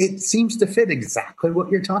 and it seems to fit exactly what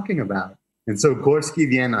you're talking about. And so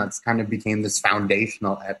Gorski Vienac kind of became this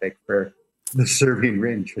foundational epic for the Serbian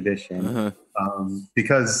written tradition,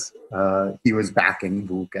 because he was backing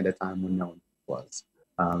Vuk at a time when no one was.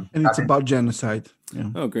 And it's about genocide. Yeah.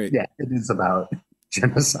 Oh, great. Yeah, it is about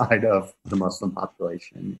genocide of the Muslim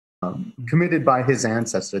population, committed by his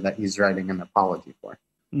ancestor that he's writing an apology for.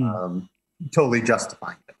 Totally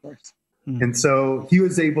justifying it, of course. And so he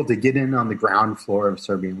was able to get in on the ground floor of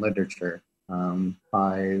Serbian literature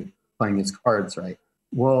by playing his cards right.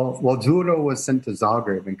 Well, Đuro was sent to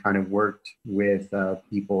Zagreb and kind of worked with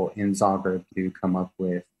people in Zagreb to come up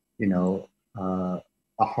with,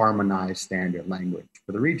 a harmonized standard language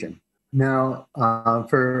for the region. Now,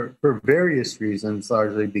 for various reasons,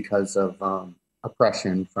 largely because of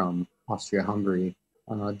oppression from Austria-Hungary,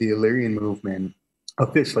 the Illyrian movement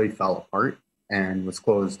officially fell apart and was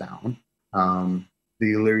closed down.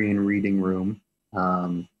 The Illyrian reading room,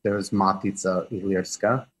 there was Matica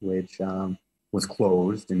Illirska, which was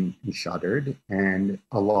closed and shuttered, and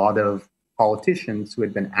a lot of politicians who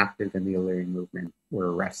had been active in the Illyrian movement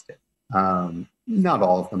were arrested. Not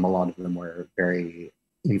all of them, a lot of them were very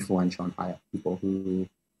influential and high up people who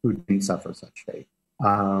didn't suffer such fate.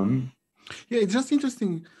 It's just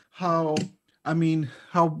interesting how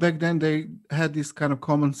back then they had this kind of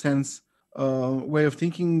common sense way of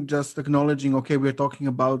thinking, just acknowledging, okay, we're talking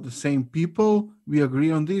about the same people, we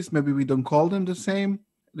agree on this, maybe we don't call them the same,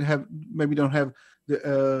 maybe don't have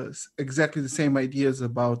exactly the same ideas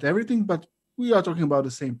about everything, but we are talking about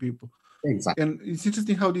the same people. Exactly. And it's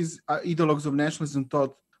interesting how these ideologues of nationalism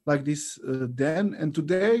thought like this then and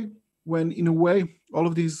today, when in a way all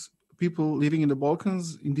of these people living in the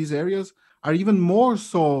Balkans, in these areas, are even more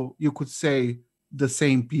so, you could say, the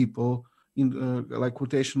same people, in like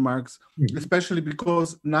quotation marks, especially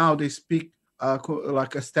because now they speak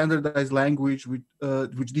like a standardized language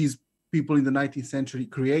which these people in the 19th century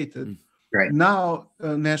created. Right. Now,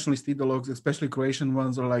 nationalist ideologues, especially Croatian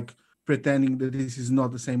ones, are like pretending that this is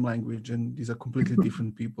not the same language and these are completely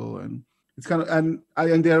different people. And it's kind of,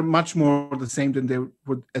 and they're much more the same than they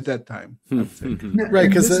would at that time. Right,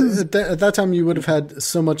 because at that time you would have had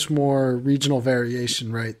so much more regional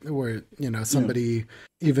variation, right? Where somebody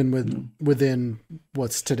even within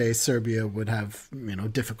what's today Serbia would have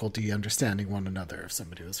difficulty understanding one another if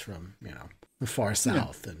somebody was from the far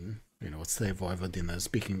south and let's say Vojvodina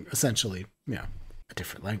speaking essentially a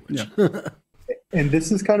different language. Yeah. And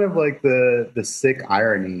this is kind of like the sick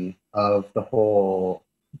irony of the whole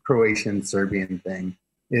Croatian Serbian thing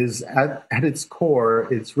is at its core,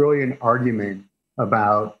 it's really an argument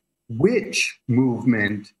about which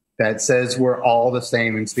movement that says we're all the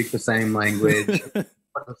same and speak the same language, put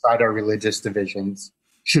aside our religious divisions,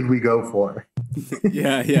 should we go for?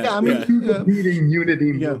 Yeah. I mean, Two competing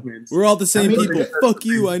unity movements. We're all the same people. Fuck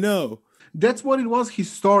you, I know. That's what it was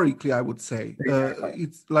historically, I would say. Exactly.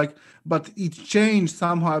 It's like, but it changed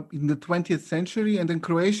somehow in the 20th century, and then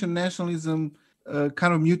Croatian nationalism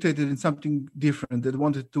kind of mutated in something different that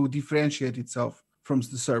wanted to differentiate itself from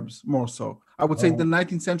the Serbs more so. I would say the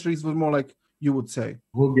 19th century was more like you would say.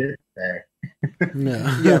 We'll get there.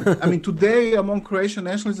 Yeah. I mean, today among Croatian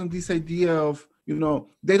nationalism, this idea of,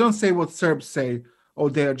 they don't say what Serbs say, or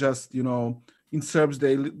they're just, in Serbs,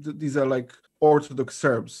 these are like Orthodox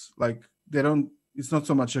Serbs. Like they don't, it's not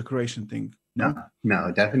so much a Croatian thing. No,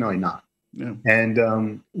 definitely not. Yeah.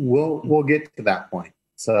 And we'll get to that point.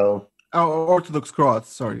 So Orthodox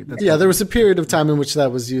Croats, sorry. There was a period of time in which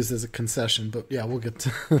that was used as a concession, but we'll get to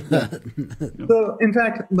that. So, in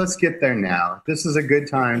fact, let's get there now. This is a good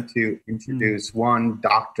time to introduce one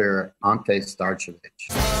Dr. Ante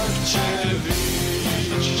Starčević.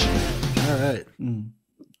 All right.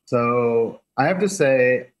 So, I have to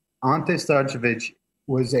say, Ante Starčević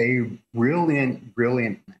was a brilliant,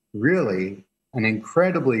 really an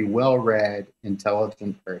incredibly well-read,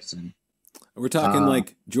 intelligent person. We're talking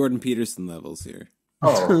like Jordan Peterson levels here.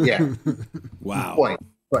 Oh, yeah. Wow. Quite.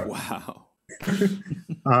 Wow.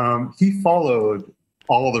 He followed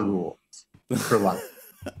all the rules for life.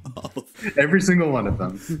 Every single one of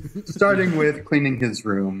them. Starting with cleaning his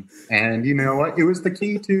room. And you know what? It was the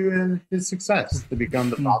key to his success, to become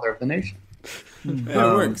the father of the nation. It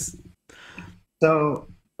works. So,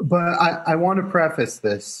 but I want to preface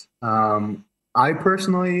this. I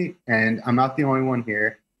personally, and I'm not the only one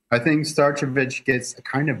here, I think Starčević gets a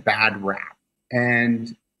kind of bad rap.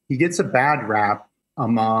 And he gets a bad rap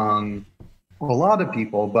among a lot of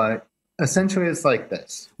people, but essentially it's like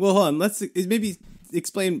this. Well, hold on. Let's maybe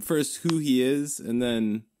explain first who he is, and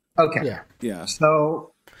then... Okay. Yeah.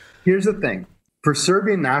 So here's the thing. For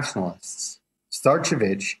Serbian nationalists,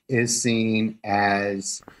 Starčević is seen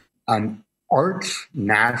as an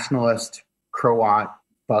arch-nationalist Croat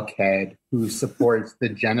fuckhead who supports the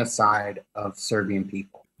genocide of Serbian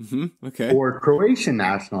people. Mm-hmm. Okay. For Croatian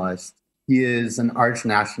nationalists, he is an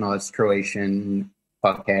arch-nationalist Croatian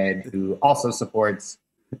fuckhead who also supports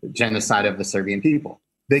the genocide of the Serbian people.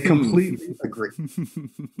 They completely agree.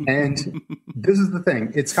 And this is the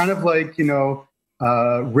thing. It's kind of like,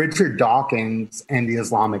 Richard Dawkins and the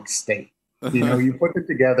Islamic State. You put it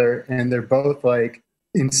together and they're both like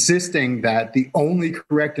insisting that the only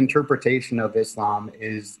correct interpretation of Islam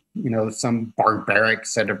is, some barbaric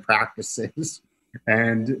set of practices.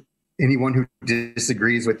 And anyone who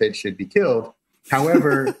disagrees with it should be killed.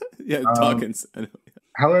 However, Dawkins.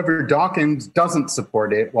 However, Dawkins doesn't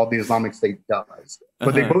support it, while the Islamic State does.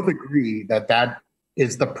 But they both agree that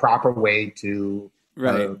is the proper way to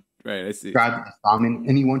right. I see. describe Islam. And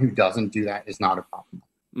anyone who doesn't do that is not a problem.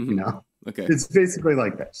 Mm-hmm. Okay. It's basically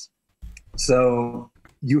like this. So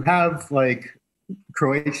you have like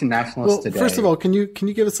Croatian nationalists today. First of all, can you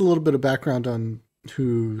give us a little bit of background on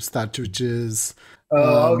who Starčević is?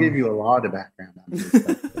 I'll give you a lot of background on this.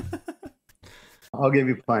 I'll give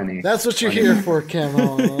you plenty. That's what you're here for,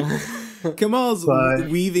 Kemal. Kemal's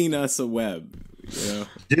weaving us a web.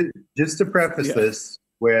 Just to preface this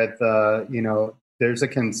with, there's a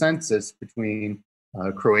consensus between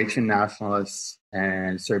Croatian nationalists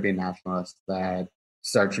and Serbian nationalists that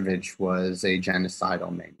Starčević was a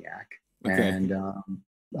genocidal maniac. Okay. And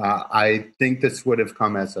I think this would have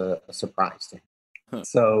come as a surprise to him. Huh.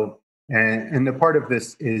 So, and the part of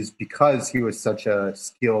this is because he was such a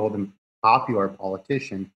skilled and popular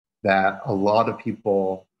politician that a lot of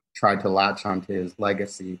people tried to latch onto his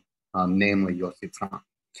legacy, namely Josip Frank.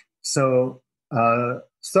 So,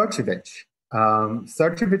 Starčević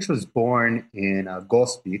was born in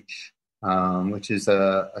Gospić, which is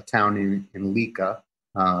a town in Lika,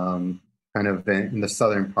 kind of in the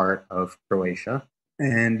southern part of Croatia.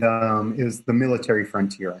 And it was the military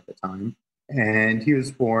frontier at the time. And he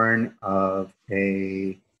was born of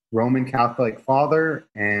a Roman Catholic father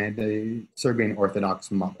and a Serbian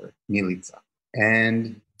Orthodox mother, Milica.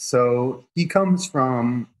 And so he comes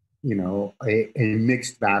from, a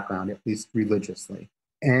mixed background, at least religiously.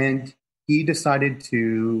 And he decided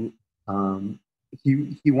to,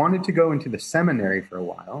 he wanted to go into the seminary for a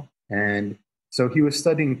while. And so he was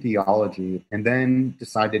studying theology and then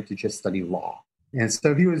decided to just study law. And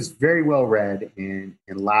so he was very well read in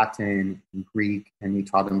Latin, and Greek, and he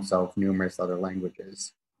taught himself numerous other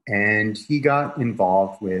languages. And he got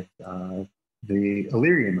involved with the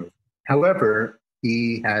Illyrian movement. However,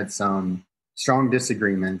 he had some strong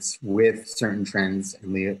disagreements with certain trends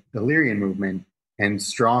in the Illyrian movement and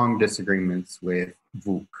strong disagreements with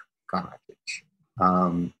Vuk Karadžić.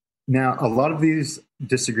 Now, a lot of these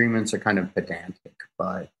disagreements are kind of pedantic,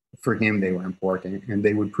 but for him, they were important, and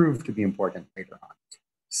they would prove to be important later on.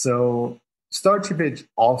 So Starčević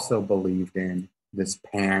also believed in this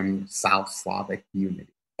pan-South Slavic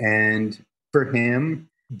unity. And for him,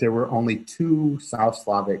 there were only two South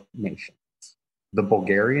Slavic nations, the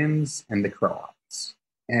Bulgarians and the Croats.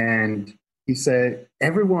 And he said,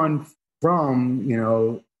 everyone from,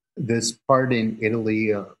 this part in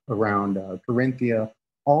Italy around Carinthia,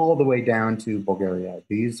 all the way down to Bulgaria,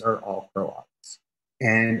 these are all Croats.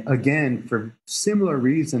 And again, for similar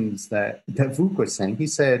reasons that Vuk was saying, he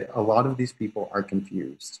said a lot of these people are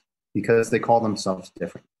confused because they call themselves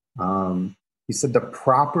different. He said the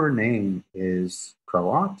proper name is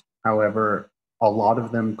Croat. However, a lot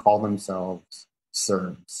of them call themselves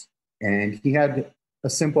Serbs. And he had a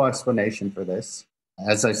simple explanation for this.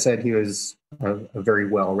 As I said, he was a very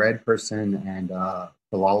well-read person and a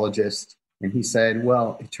philologist. And he said,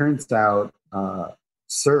 well, it turns out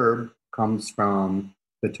Serb comes from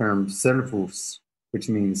the term servus, which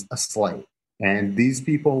means a slave. And these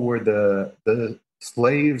people were the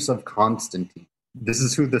slaves of Constantine. This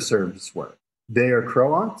is who the Serbs were. They are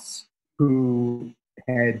Croats who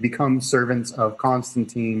had become servants of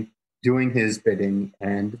Constantine doing his bidding,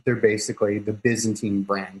 and they're basically the Byzantine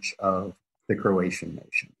branch of the Croatian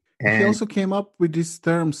nation. And he also came up with this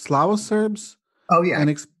term Slavo-Serbs. Oh, yeah.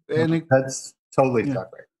 And that's totally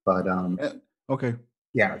separate. But okay.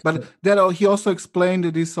 Yeah. But that he also explained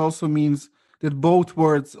that this also means that both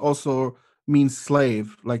words also mean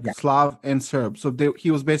slave, like Slav and Serb. So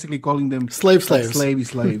he was basically calling them slaves. Slavey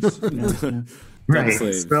slaves. Right.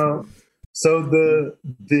 So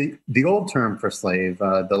the old term for slave,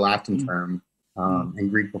 the Latin term in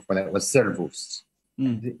Greek before that was servus.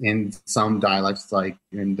 In some dialects, like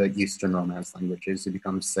in the Eastern Romance languages, it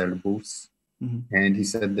becomes servus. And he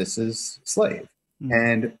said this is slave.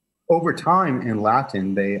 And over time in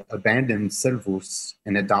Latin, they abandoned servus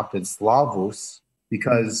and adopted slavus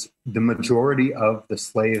because the majority of the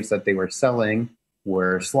slaves that they were selling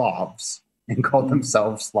were Slavs and called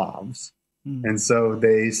themselves Slavs. And so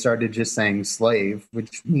they started just saying slave,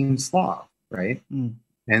 which means Slav, right?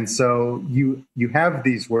 And so you have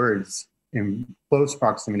these words in close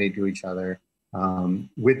proximity to each other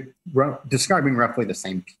with describing roughly the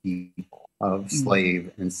same people of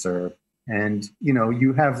slave and Serb. And,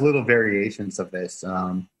 you have little variations of this.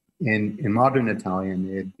 In modern Italian,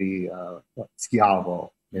 it'd be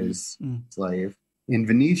schiavo is slave. In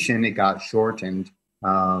Venetian, it got shortened.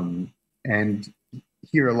 And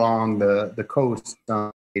here along the coast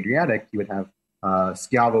on the Adriatic, you would have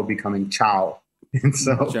schiavo becoming ciao. And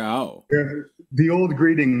so ciao. The old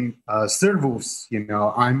greeting, servus,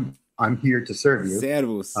 I'm here to serve you.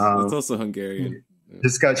 Servus. That's also Hungarian.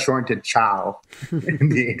 This got shortened to ciao in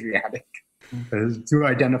the Adriatic. To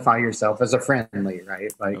identify yourself as a friendly,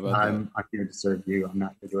 right? Like I'm here to serve you. I'm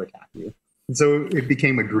not here to attack you. And so it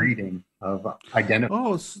became a greeting of identity.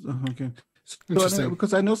 Oh, okay. So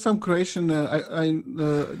because I know some Croatian, I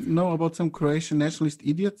know about some Croatian nationalist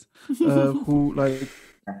idiots who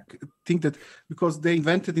think that because they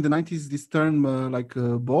invented in the 90s this term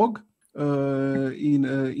bog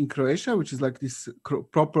in Croatia, which is like this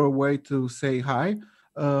proper way to say hi.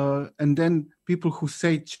 And then people who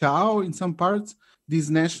say ciao in some parts, these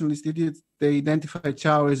nationalist idiots, they identify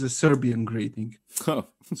ciao as a Serbian greeting. Oh.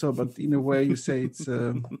 So, but in a way you say it's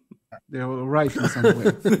they're right in some way.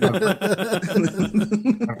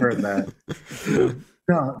 I've heard that.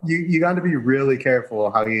 No, you got to be really careful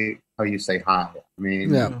how you say hi. I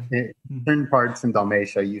mean, in certain parts in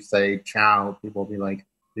Dalmatia, you say ciao, people will be like,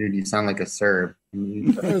 dude, you sound like a Serb.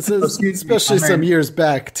 Especially some years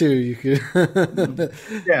back too. You could, and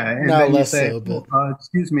now then less you say, so. But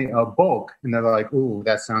excuse me, a bulk, and they're like, "Ooh,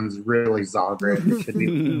 that sounds really Zagreb. It should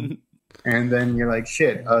be." And then you're like,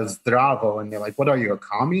 "Shit, zdravo," and they're like, "What are you, a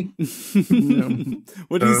commie?"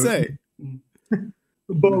 What do you say?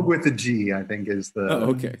 Bulk with a G, I think, is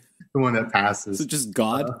the one that passes. So just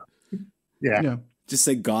God. Just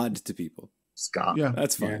say God to people. Scott. Yeah,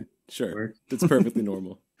 that's fine. Sure, that's perfectly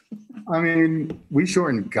normal. I mean, we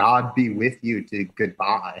shorten "God be with you" to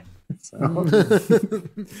 "goodbye." So.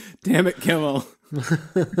 Damn it, Kemal.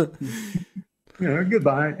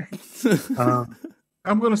 Goodbye.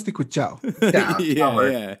 I'm gonna stick with ciao.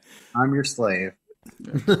 Yeah. I'm your slave.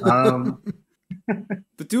 But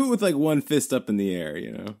do it with like one fist up in the air,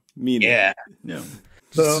 mean it. Yeah.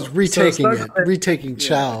 So, retaking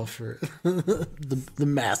Chow for the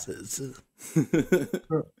masses.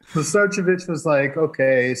 So Starčević was like,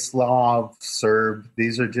 okay, Slav, Serb,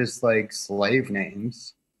 these are just like slave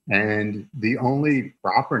names. And the only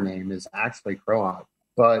proper name is actually Croat.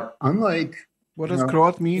 But unlike... What does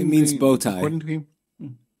Croat mean? It means bow tie. According to him?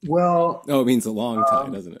 Well... Oh, it means a long tie,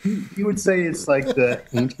 doesn't it? He would say it's like the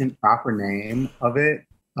ancient proper name of it,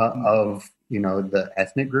 of, the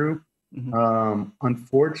ethnic group. Mm-hmm.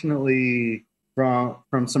 Unfortunately,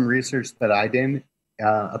 from some research that I did,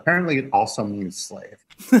 apparently it also means slave.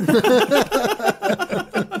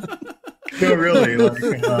 No, really, like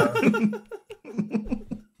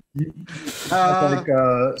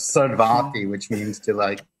Sarvati, which means to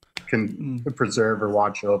like to preserve or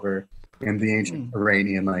watch over in the ancient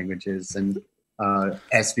Iranian languages, and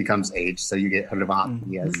S becomes H, so you get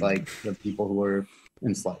Hrvati as like the people who were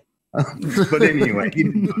enslaved. But anyway, he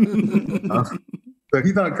didn't know. So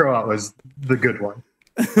he thought Croat was the good one.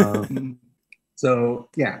 So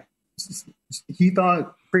yeah, he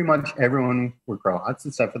thought pretty much everyone were Croats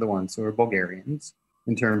except for the ones who were Bulgarians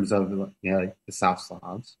in terms of the South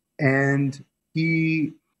Slavs. And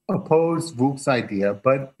he opposed Vuk's idea,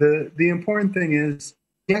 but the important thing is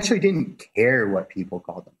he actually didn't care what people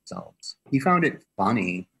called themselves. He found it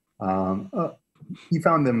funny. He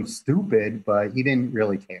found them stupid, but he didn't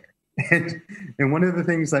really care. And one of the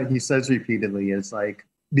things that he says repeatedly is like,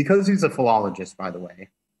 because he's a philologist, by the way,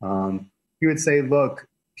 he would say, look,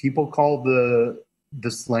 people call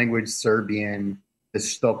this language Serbian, the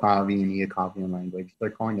Shtokavian, Iakovian language. They're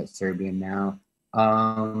calling it Serbian now.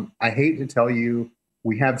 I hate to tell you,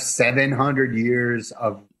 we have 700 years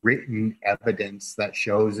of written evidence that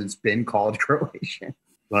shows it's been called Croatian.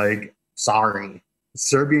 Like, sorry.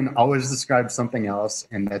 Serbian always describes something else,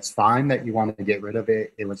 and that's fine that you want to get rid of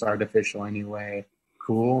it. It was artificial anyway.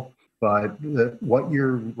 Cool. But what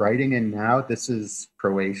you're writing in now, this is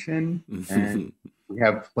Croatian, and we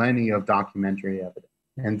have plenty of documentary evidence.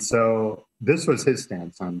 And so this was his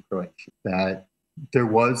stance on Croatian, that there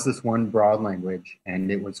was this one broad language, and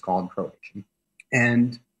it was called Croatian.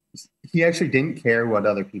 And he actually didn't care what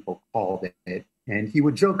other people called it, and he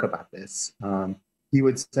would joke about this. He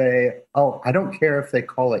would say, oh, I don't care if they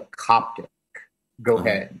call it Coptic. Go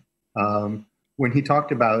ahead. When he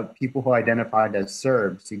talked about people who identified as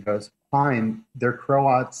Serbs, he goes, fine, they're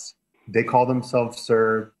Croats. They call themselves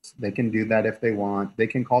Serbs. They can do that if they want. They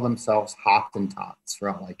can call themselves Hottentots for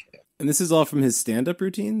all I care. And this is all from his stand-up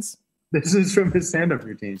routines? This is from his stand-up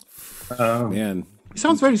routines. Man. It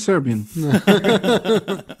sounds very Serbian.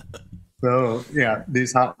 So, yeah,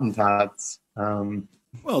 these Hottentots.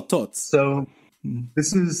 Well, tots. So...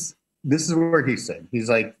 This is where he said, he's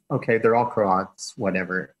like, okay, they're all Croats,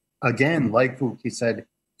 whatever. Again, like Vuk, he said,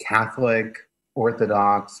 Catholic,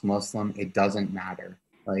 Orthodox, Muslim, it doesn't matter.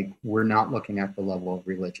 Like, we're not looking at the level of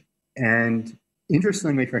religion. And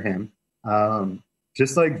interestingly for him,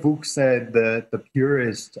 just like Vuk said, the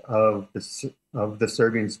purest of the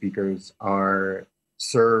Serbian speakers are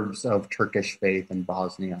Serbs of Turkish faith in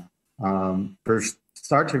Bosnia. For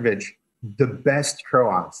Starčević, the best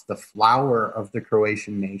Croats, the flower of the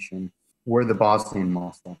Croatian nation, were the Bosnian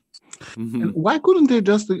Muslims. Mm-hmm. Why couldn't they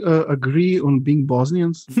just agree on being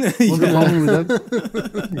Bosnians? It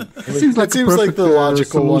seems like the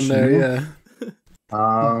logical one there, yeah.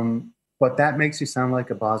 But that makes you sound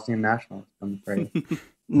like a Bosnian nationalist, I'm afraid.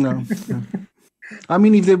 No. I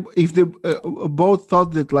mean, if they both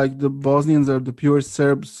thought that like the Bosnians are the pure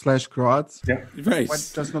Serbs/Croats, yeah, right? Why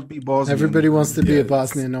just not be Bosnian? Everybody wants to be a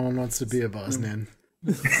Bosnian. No one wants to be a Bosnian.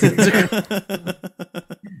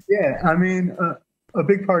 Yeah, I mean, a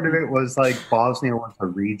big part of it was like Bosnia was a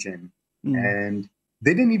region, and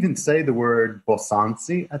they didn't even say the word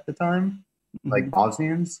Bosanci at the time, like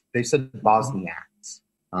Bosnians. They said Bosniaks.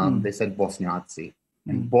 They said Bosniaci,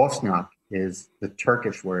 and Bosniak is the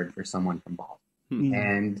Turkish word for someone from Bosnia.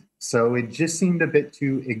 And so it just seemed a bit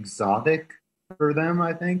too exotic for them,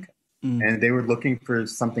 I think. And they were looking for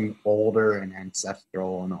something older and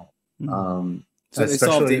ancestral and all. So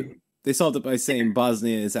they solved it by saying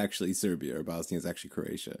Bosnia is actually Serbia or Bosnia is actually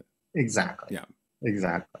Croatia. Exactly. Yeah.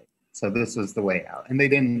 Exactly. So this was the way out. And they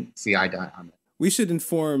didn't see eye to eye on it. We should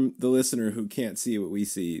inform the listener who can't see what we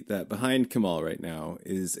see that behind Kemal right now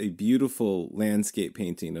is a beautiful landscape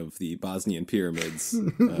painting of the Bosnian pyramids.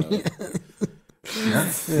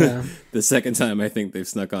 Yeah. The second time I think they've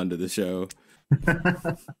snuck onto the show.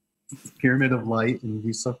 Pyramid of Light in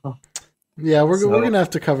Visoko. Yeah, we're going to have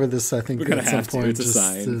to cover this, I think, we're gonna at some have point. To. It's a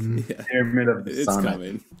sign. Pyramid of the It's Sun.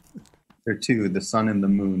 coming. There are two, the sun and the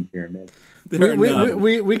moon pyramid.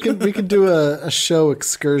 We can do a show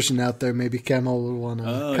excursion out there. Maybe Kemal will want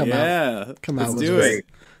to come out. Let's do it.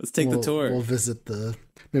 Let's take the tour. We'll visit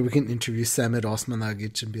maybe we can interview Samet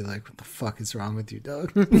Osmanagic and be like, what the fuck is wrong with you,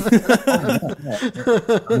 dog?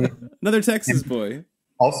 Another Texas boy.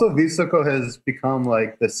 Also, Visoko has become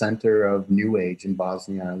like the center of New Age in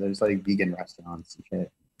Bosnia. There's like vegan restaurants and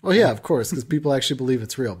shit. Oh yeah, of course, because people actually believe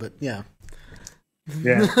it's real. But yeah. Check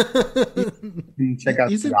out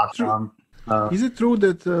the ashram. Is it true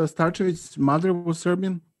that Starčević's mother was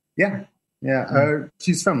Serbian? Yeah.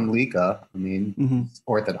 She's from Lika. I mean,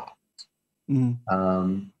 Orthodox.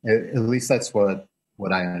 At least that's what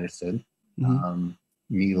I understood.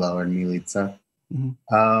 Milo or Milica.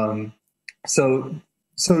 So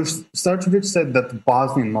Starčević said that the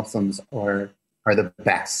Bosnian Muslims are the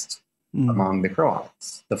best among the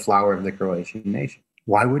Croats, the flower of the Croatian nation.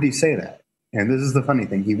 Why would he say that? And this is the funny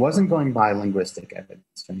thing. He wasn't going by linguistic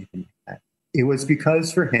evidence or anything like that. It was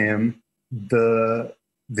because for him, the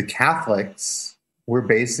Catholics were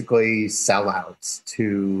basically sellouts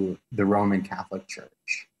to the Roman Catholic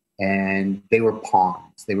Church. And they were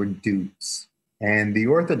pawns. They were dupes. And the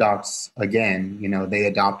Orthodox, again, they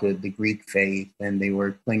adopted the Greek faith and they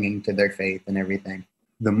were clinging to their faith and everything.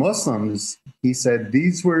 The Muslims, he said,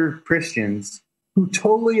 these were Christians who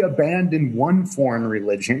totally abandoned one foreign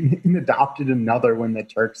religion and adopted another when the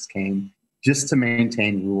Turks came just to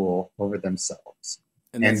maintain rule over themselves.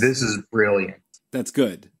 And this is brilliant. That's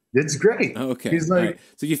good. It's great. Okay. He's like, right.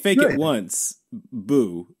 So you fake it once,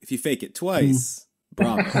 boo. If you fake it twice,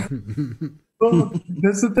 bravo. Well,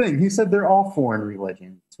 that's the thing. He said they're all foreign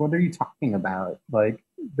religions. What are you talking about? Like,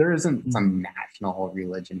 there isn't some national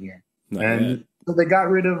religion here. So they got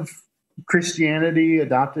rid of Christianity,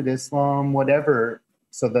 adopted Islam, whatever,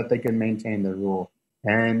 so that they could maintain their rule.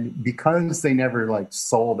 And because they never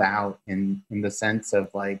sold out in the sense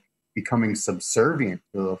of becoming subservient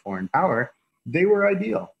to a foreign power, they were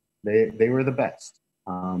ideal. They were the best.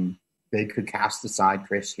 They could cast aside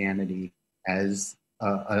Christianity as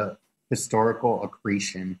a historical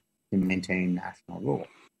accretion to maintain national rule.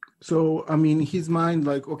 So, I mean, his mind,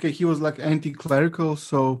 he was anti-clerical,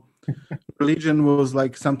 so religion was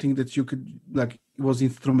something that you could, was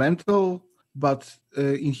instrumental, but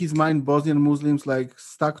in his mind, Bosnian Muslims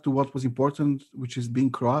stuck to what was important, which is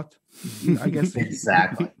being Croat, I guess.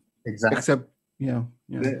 Exactly. Except, yeah.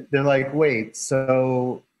 They're like, wait,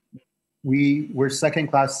 so we're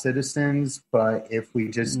second-class citizens, but if we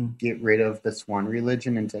just get rid of this one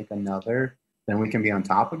religion and take another, then we can be on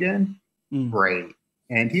top again? Great.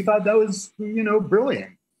 And he thought that was,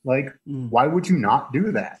 brilliant. Why would you not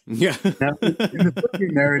do that? Yeah. Now, in the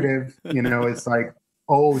Serbian narrative, it's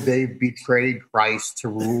they betrayed Christ to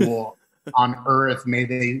rule on earth. May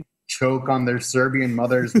they choke on their Serbian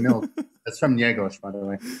mother's milk. That's from Njegos, by the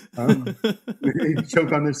way. They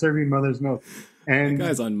choke on their Serbian mother's milk. And that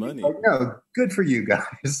guy's on money. No, good for you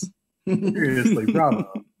guys. Seriously,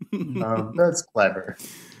 bravo. That's clever.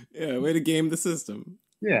 Yeah, way to game the system.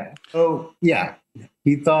 Yeah. Oh, yeah.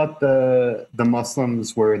 He thought the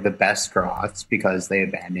Muslims were the best Croats because they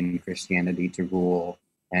abandoned Christianity to rule.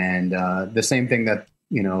 And the same thing that,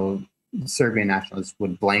 Serbian nationalists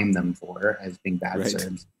would blame them for as being bad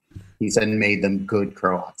Serbs. He said made them good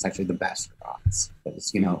Croats, actually the best Croats,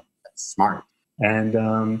 because, that's smart. And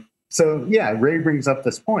Ray brings up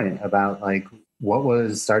this point about, what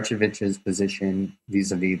was Starčević's position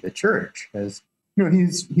vis-a-vis the church? Because,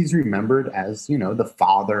 he's remembered as, the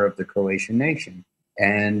father of the Croatian nation.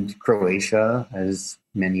 And Croatia, as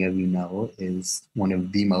many of you know, is one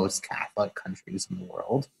of the most Catholic countries in the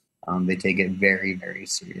world. They take it very, very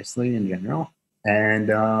seriously in general.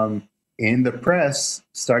 And in the press,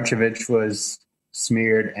 Starčević was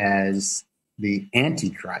smeared as the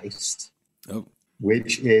Antichrist,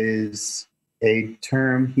 which is a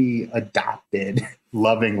term he adopted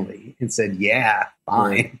lovingly and said, yeah,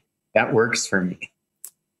 fine, that works for me.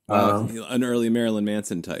 An early Marilyn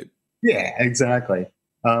Manson type. Yeah, exactly.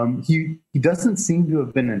 He doesn't seem to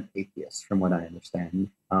have been an atheist, from what I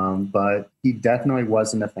understand, but he definitely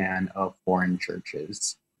wasn't a fan of foreign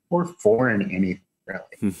churches or foreign anything,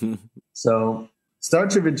 really. So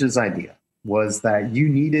Starčević's idea was that you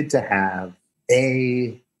needed to have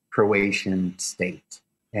a Croatian state,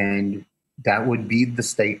 and that would be the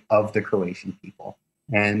state of the Croatian people.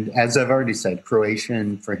 And as I've already said,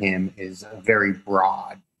 Croatian for him is a very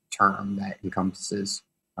broad term that encompasses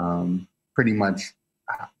pretty much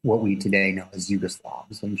what we today know as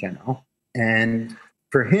Yugoslavs in general. And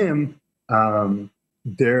for him,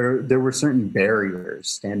 there were certain barriers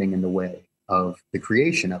standing in the way of the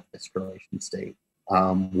creation of this Croatian state.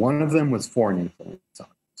 One of them was foreign influence.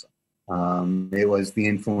 It was the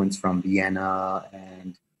influence from Vienna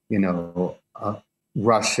and,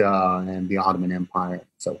 Russia and the Ottoman Empire and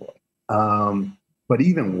so forth. But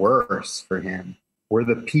even worse for him were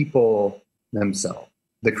the people themselves,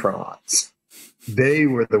 the Croats. They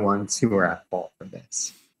were the ones who were at fault for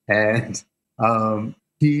this. And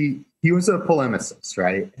he was a polemicist,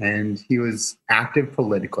 right? And he was active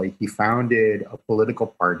politically. He founded a political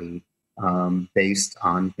party based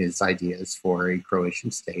on his ideas for a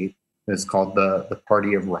Croatian state. It's called the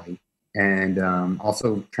Party of Right, and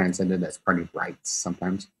also translated as Party of Rights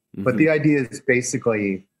sometimes. Mm-hmm. But the idea is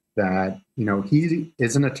basically that, he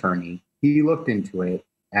is an attorney. He looked into it,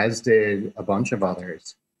 as did a bunch of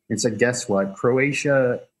others, and said, guess what?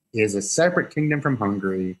 Croatia is a separate kingdom from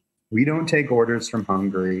Hungary. We don't take orders from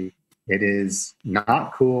Hungary. It is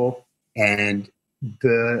not cool. And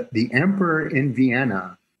the emperor in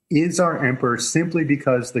Vienna is our emperor simply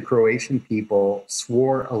because the Croatian people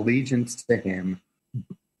swore allegiance to him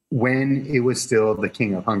when it was still the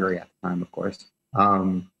king of Hungary at the time, of course.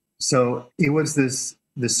 So it was this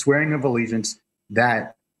swearing of allegiance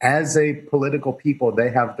that as a political people, they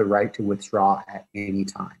have the right to withdraw at any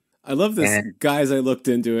time. I love this. Guys, I looked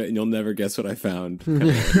into it and you'll never guess what I found.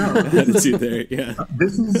 Attitude there. Yeah.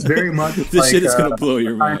 This is very much this shit is going to blow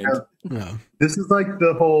your mind. This is like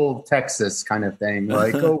the whole Texas kind of thing.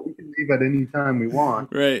 Like, we can leave at any time we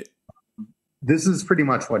want. Right. This is pretty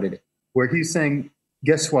much what it is. Where he's saying,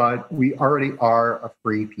 guess what? We already are a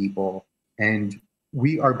free people and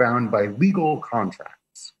we are bound by legal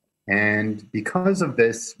contracts. And because of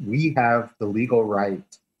this, we have the legal right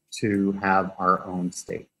to have our own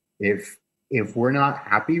state. If we're not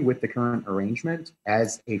happy with the current arrangement,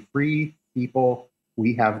 as a free people,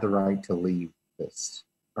 we have the right to leave this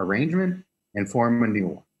arrangement and form a new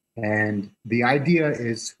one. And the idea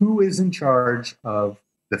is, who is in charge of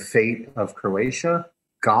the fate of Croatia?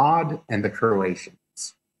 God and the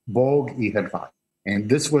Croatians. Bog I Hrvat. And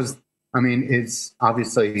this was, it's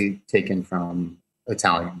obviously taken from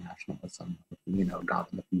Italian nationalism, God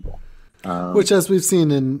and the people. Which, as we've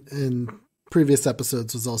seen in previous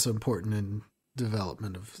episodes, was also important in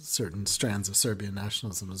development of certain strands of Serbian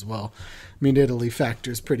nationalism as well. Italy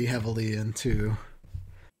factors pretty heavily into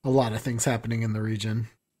a lot of things happening in the region.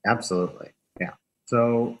 Absolutely. Yeah.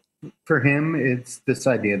 So for him, it's this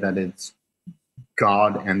idea that it's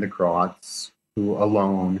God and the Croats who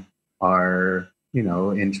alone are,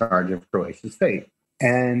 in charge of Croatia's fate.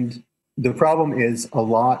 And the problem is a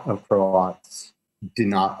lot of Croats did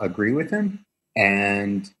not agree with him,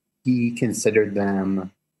 and he considered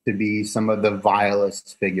them to be some of the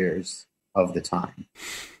vilest figures of the time.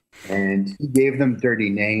 And he gave them dirty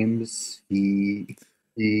names. He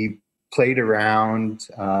played around.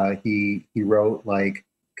 He wrote like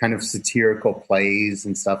kind of satirical plays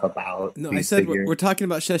and stuff about. No, I said we're talking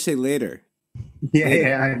about Sheshe later.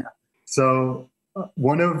 Yeah. So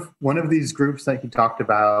one of these groups that he talked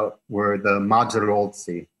about were the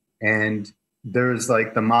Mađarovci, and there's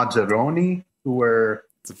like the Mađaroni, who were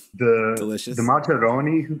delicious. The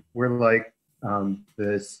Mađaroni were like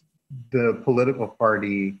the political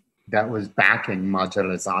party that was backing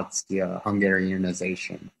Mađarizacija,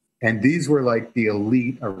 Hungarianization. And these were like the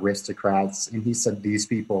elite aristocrats. And he said, these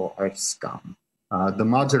people are scum. The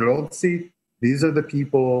Mađarovci, these are the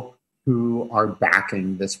people who are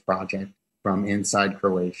backing this project from inside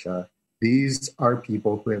Croatia. These are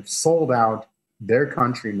people who have sold out their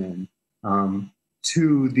countrymen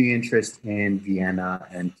to the interest in Vienna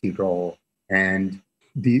and Tyrol. And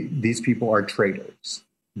these people are traitors.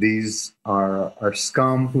 These are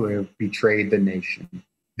scum who have betrayed the nation.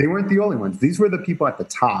 They weren't the only ones. These were the people at the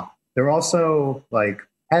top. There were also like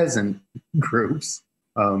peasant groups.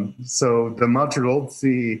 So the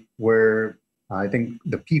Mađarovci were, I think,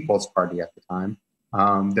 the People's Party at the time.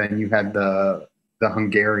 Then you had the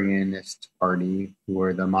Hungarianist Party, who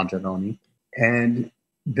were the Mađaroni. And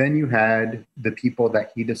then you had the people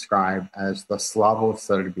that he described as the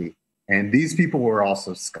Slavo-Serbi. And these people were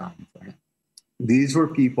also scum for him. These were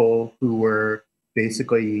people who were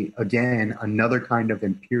basically, again, another kind of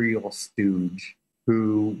imperial stooge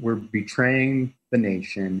who were betraying the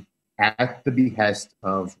nation at the behest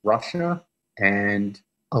of Russia and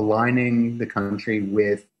aligning the country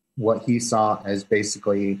with what he saw as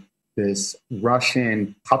basically this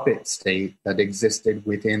Russian puppet state that existed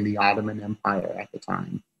within the Ottoman Empire at the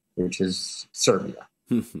time, which is Serbia.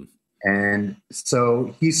 And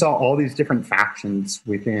so he saw all these different factions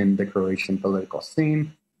within the Croatian political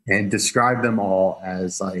scene and described them all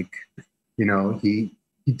as like, he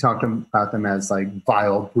talked about them as like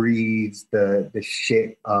vile breeds, the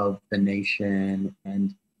shit of the nation.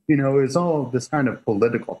 And, it was all this kind of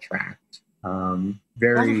political tract.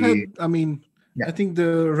 Very. I think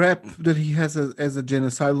the rap that he has as a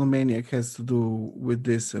genocidal maniac has to do with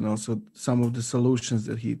this, and also some of the solutions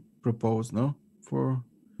that he proposed. No.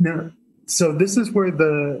 So this is where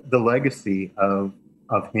the legacy of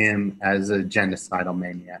him as a genocidal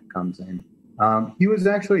maniac comes in. He was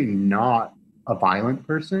actually not a violent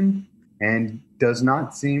person and does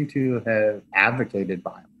not seem to have advocated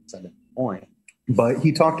violence at any point. But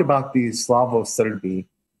he talked about the Slavo-Serbi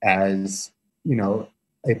as,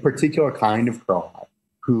 a particular kind of Croat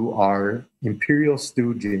who are imperial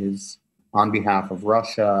stooges on behalf of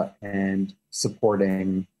Russia and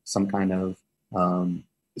supporting some kind of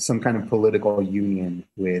political union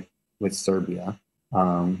with Serbia,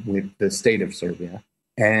 with the state of Serbia.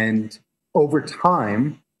 And over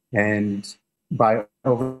time, and by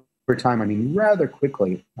over time, I mean rather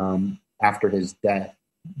quickly after his death,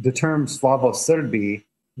 the term Slavo-Serbi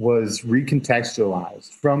was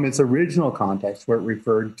recontextualized from its original context, where it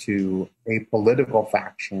referred to a political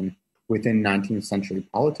faction within 19th century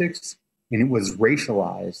politics, and it was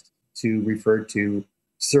racialized to refer to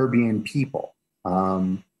Serbian people,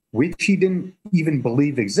 which he didn't even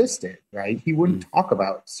believe existed, right? He wouldn't talk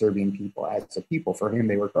about Serbian people as a people. For him,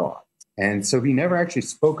 they were Croats. And so he never actually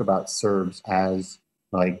spoke about Serbs as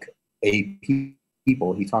like a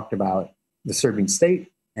people. He talked about the Serbian state,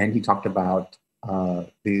 and he talked about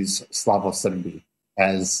these Slavo-Serbi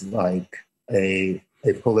as like a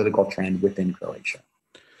political trend within Croatia.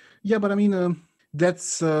 Yeah, but I mean,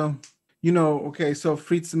 that's, okay, so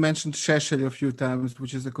Fritz mentioned Šešelj a few times,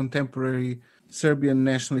 which is a contemporary Serbian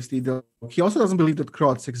nationalist ideology. He also doesn't believe that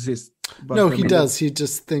Croats exist. But, no, he does. He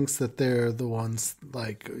just thinks that they're the ones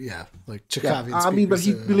like Chekavian but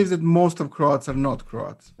he believes that most of Croats are not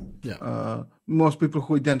Croats. Yeah. Most people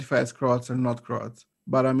who identify as Croats are not Croats.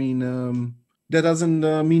 But I mean, that doesn't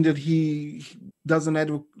mean that he doesn't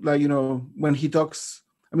advocate, when he talks,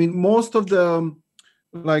 I mean, most of the,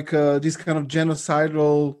 this kind of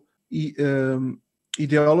genocidal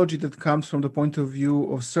ideology that comes from the point of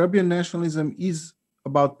view of Serbian nationalism is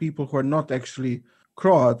about people who are not actually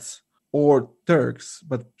Croats or Turks,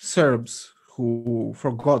 but Serbs who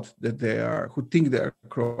forgot that who think they are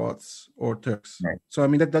Croats or Turks. Right. So, I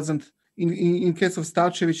mean, that doesn't, in case of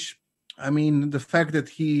Starčević, I mean, the fact that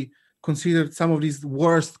he considered some of these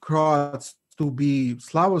worst Croats to be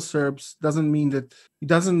Slavo-Serbs doesn't mean that it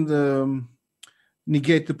doesn't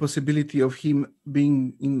negate the possibility of him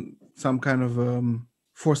being in some kind of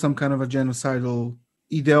for some kind of a genocidal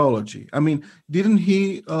ideology. I mean, didn't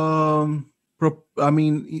he? In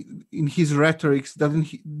his rhetorics,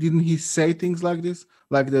 didn't he say things like this,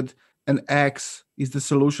 like that an axe is the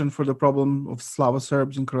solution for the problem of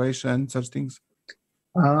Slavo-Serbs in Croatia and such things?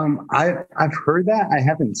 I've heard that. I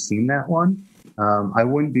haven't seen that one. I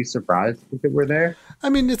wouldn't be surprised if it were there. I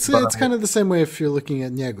mean, it's kind of the same way if you're looking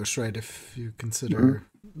at Njegoš, right? If you consider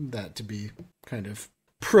that to be kind of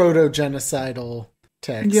proto-genocidal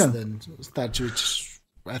text, then Starčević,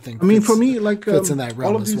 I think. I mean, for me, fits in that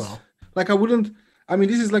realm as well. I wouldn't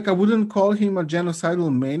call him a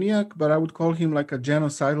genocidal maniac, but I would call him like a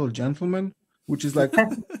genocidal gentleman, which is like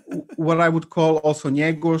what I would call also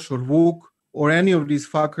Njegoš or Vuk, or any of these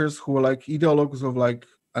fuckers who are like ideologues of like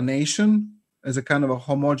a nation as a kind of a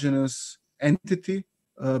homogeneous entity,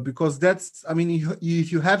 because that's, I mean,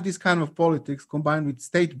 if you have this kind of politics combined with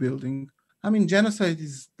state building, I mean, genocide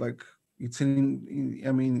is like, it's an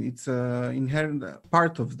inherent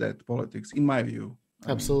part of that politics, in my view.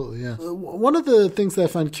 Absolutely, yeah. One of the things that I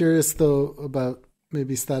find curious, though, about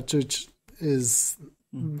maybe Starčević is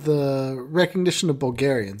the recognition of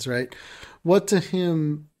Bulgarians, right? What to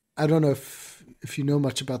him, I don't know if you know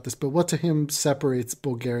much about this, but what to him separates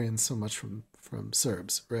Bulgarians so much from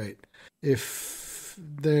Serbs, right? If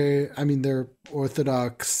they're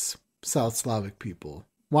Orthodox South Slavic people,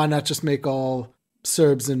 why not just make all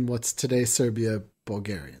Serbs in what's today Serbia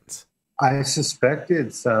Bulgarians? I suspect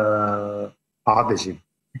it's Adaži.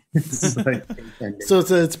 So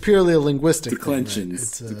it's purely a linguistic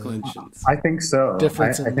declensions. Thing, right? Declensions. I think so.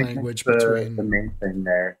 Difference in I think language that's between the main thing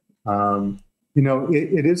there.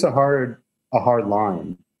 It is a hard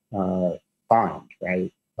line find, right?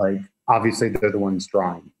 Like obviously they're the ones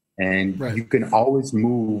drawing, and you can always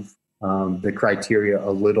move the criteria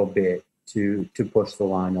a little bit to push the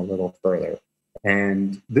line a little further.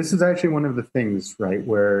 And this is actually one of the things, right,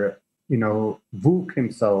 where Vuk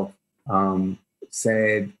himself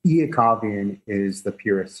said Ekavian is the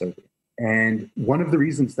purest Serbian. And one of the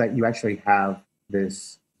reasons that you actually have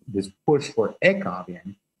this push for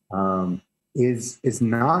Ekavian is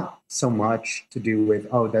not so much to do with,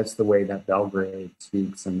 that's the way that Belgrade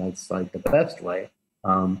speaks and that's like the best way.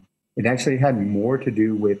 it actually had more to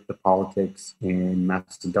do with the politics in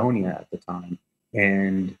Macedonia at the time,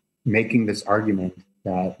 and making this argument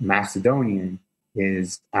that Macedonian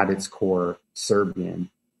is at its core Serbian,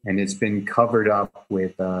 and it's been covered up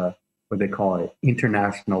with what they call it,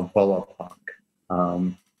 international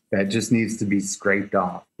bullapunk, that just needs to be scraped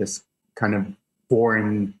off, this kind of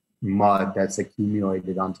foreign mud that's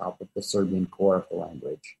accumulated on top of the Serbian core of the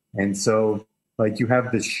language. And so, like, you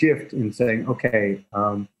have this shift in saying, okay,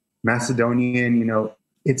 Macedonian, you know,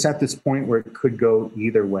 it's at this point where it could go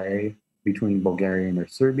either way between Bulgarian or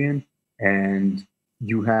Serbian. And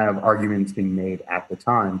you have arguments being made at the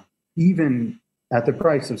time, even at the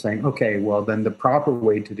price of saying, okay, well, then the proper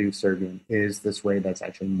way to do Serbian is this way that's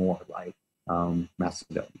actually more like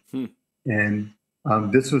Macedonian. And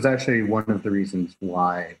this was actually one of the reasons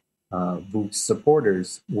why Vuk's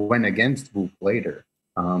supporters went against Vuk later,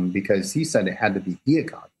 because he said it had to be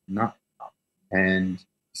Iakov, not Iakov. And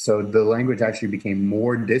so the language actually became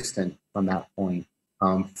more distant from that point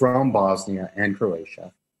from Bosnia and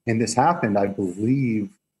Croatia. And this happened, I believe,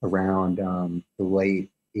 around the late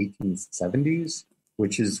 1870s,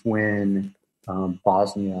 which is when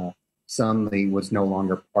Bosnia suddenly was no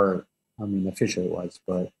longer part, I mean, officially it was,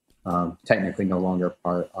 but technically no longer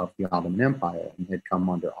part of the Ottoman Empire and had come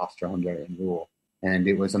under Austro-Hungarian rule. And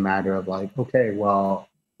it was a matter of like, okay, well,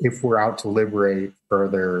 if we're out to liberate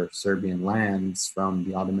further Serbian lands from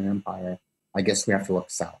the Ottoman Empire, I guess we have to look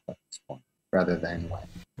south at this point rather than west.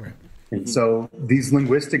 Right. And so these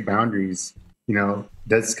linguistic boundaries, you know,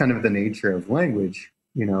 that's kind of the nature of language.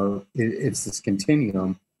 You know, it's this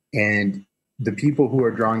continuum. And the people who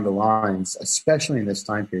are drawing the lines, especially in this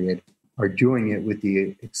time period, are doing it with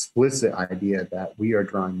the explicit idea that we are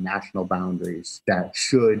drawing national boundaries that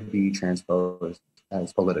should be transposed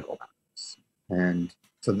as political boundaries. And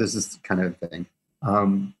so this is kind of the thing.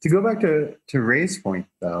 To go back to Ray's point,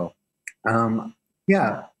 though,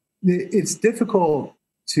 yeah, it's difficult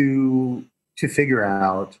to figure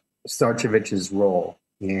out Starčević's role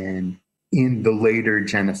in the later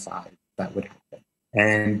genocide that would happen,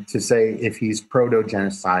 and to say if he's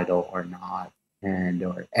proto-genocidal or not, and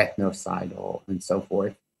or ethnocidal and so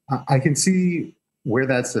forth. I can see where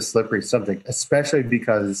that's a slippery subject, especially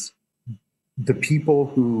because the people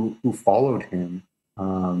who followed him,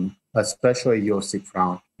 especially Josip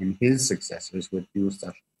Frank and his successors with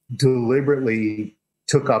Ustaša, deliberately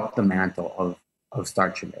took up the mantle of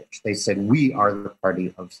Starčević. They said, we are the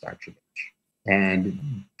party of Starčević,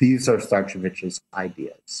 and these are Starčević's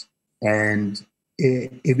ideas. And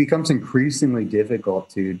it becomes increasingly difficult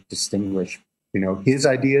to distinguish, you know, his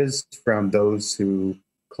ideas from those who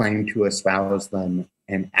claim to espouse them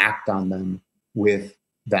and act on them with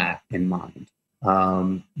that in mind.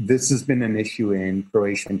 This has been an issue in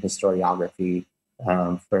Croatian historiography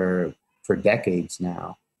for decades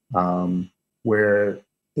now, where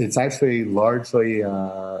it's actually largely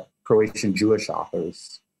Croatian Jewish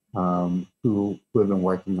authors who have been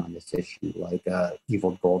working on this issue, like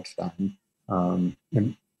Evald Goldstein.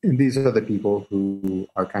 And these are the people who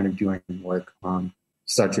are kind of doing work on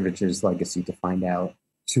Starčević's legacy to find out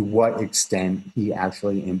to what extent he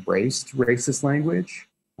actually embraced racist language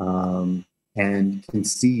and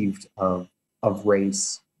conceived of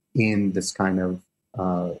race in this kind of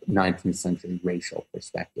 19th century racial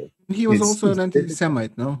perspective. He was also an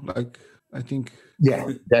anti-Semite, no? Like, I think.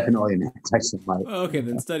 Yeah, definitely an anti-Semite. Oh, okay,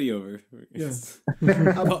 then study over. Yes.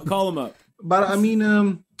 Call him up. But I mean,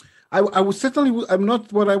 I was certainly, I'm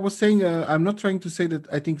not what I was saying. I'm not trying to say that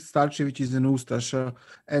I think Starčević is an Ustaša,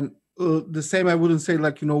 and the same I wouldn't say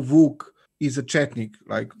like, you know, Vuk is a Chetnik.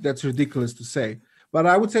 Like, that's ridiculous to say. But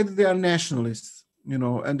I would say that they are nationalists, you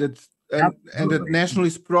know, and that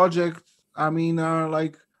nationalist project, I mean, are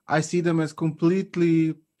like, I see them as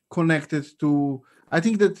completely connected to, I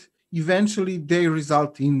think that eventually they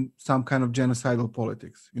result in some kind of genocidal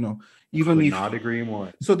politics, you know, even if not agree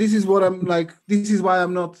more. So this is what I'm like, this is why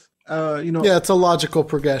I'm not, you know. Yeah, it's a logical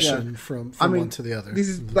progression from one to the other. This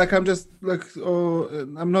is like, I'm just like,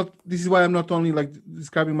 I'm not, this is why I'm not only like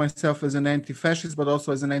describing myself as an anti-fascist, but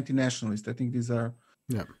also as an anti-nationalist. I think these are,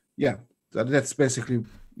 that's basically,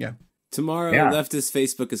 Tomorrow, leftist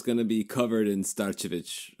Facebook is going to be covered in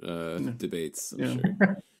Starčević debates, I'm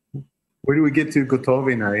sure. Where do we get to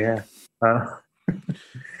Gotovina? Yeah.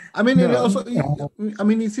 I mean, also, I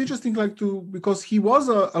mean, it's interesting, like, because he was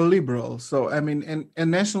a liberal. So, I mean,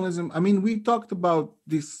 and nationalism. I mean, we talked about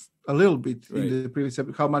this a little bit in the previous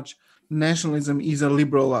episode, how much nationalism is a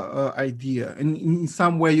liberal idea, and in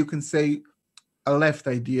some way, you can say a left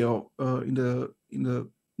idea in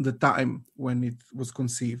the time when it was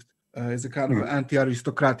conceived as a kind of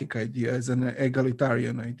anti-aristocratic idea, as an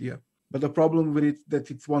egalitarian idea. But the problem with it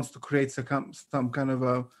that it wants to create some kind of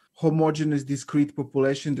a homogeneous, discrete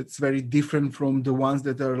population that's very different from the ones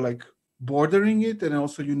that are like bordering it. And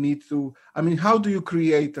also you need to, I mean, how do you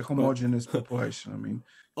create a homogeneous population? I mean,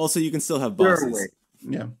 also you can still have bosses.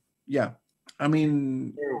 Yeah. I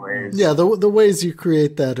mean, yeah, the ways you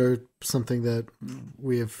create that are something that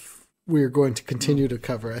we're going to continue to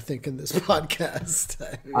cover, I think, in this podcast.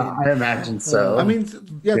 I imagine so. I mean,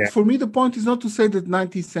 for me, the point is not to say that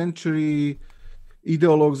 19th century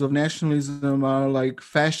ideologues of nationalism are like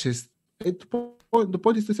fascist. The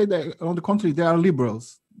point is to say that, on the contrary, they are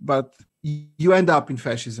liberals, but you end up in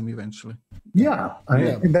fascism eventually. Yeah,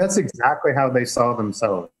 and that's exactly how they saw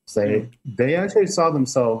themselves. They actually saw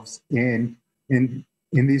themselves in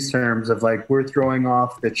these terms of like, we're throwing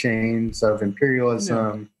off the chains of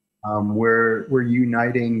imperialism. We're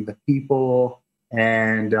uniting the people,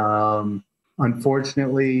 and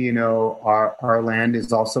unfortunately, you know, our land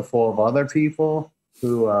is also full of other people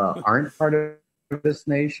who aren't part of this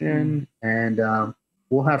nation, and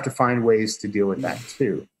we'll have to find ways to deal with that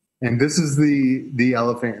too. And this is the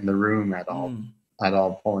elephant in the room at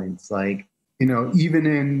all points. Like, you know, even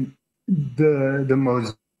in the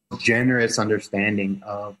most generous understanding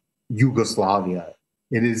of Yugoslavia,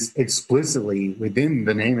 it is explicitly within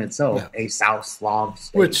the name itself a South Slav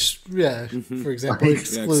state. Which, for example,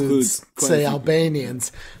 excludes say,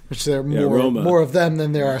 Albanians, which there are more of them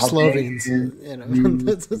than there are Slovenes. You know,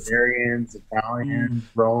 Hungarians, Italians,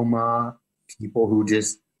 Roma, people who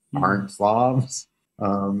just aren't Slavs.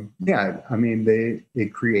 I mean,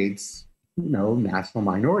 it creates, you know, national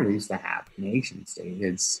minorities to have a nation state.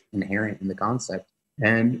 It's inherent in the concept.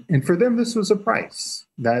 And for them, this was a price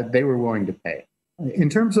that they were willing to pay. In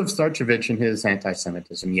terms of Starčević and his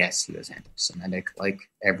anti-Semitism, yes, he was anti-Semitic, like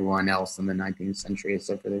everyone else in the 19th century,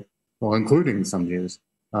 except for including some Jews.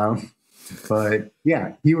 But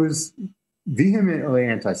yeah, he was vehemently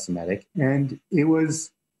anti-Semitic, and it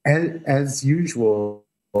was, as usual,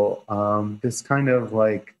 this kind of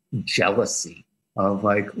like jealousy of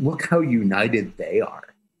like, look how united they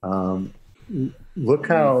are. Look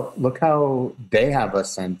how they have a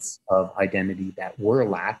sense of identity that we're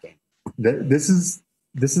lacking. This is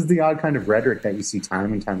the odd kind of rhetoric that you see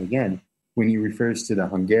time and time again when he refers to the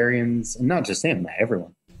Hungarians, and not just him,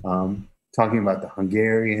 everyone. Talking about the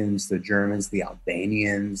Hungarians, the Germans, the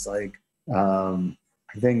Albanians. Like, I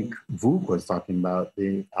think Vuk was talking about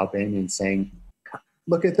the Albanians, saying,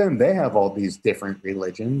 look at them, they have all these different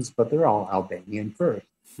religions, but they're all Albanian first.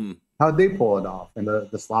 How'd they pull it off? And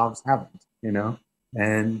the Slavs haven't, you know?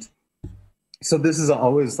 And so this is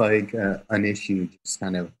always like an issue just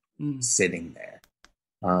kind of sitting there.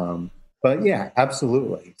 But yeah,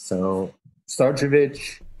 absolutely. So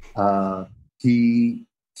Starčević, he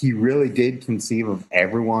really did conceive of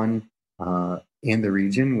everyone in the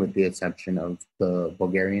region, with the exception of the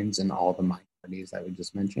Bulgarians and all the minorities that we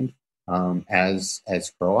just mentioned, as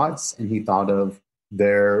Croats, and he thought of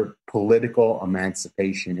their political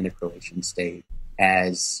emancipation in a Croatian state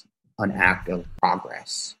as an act of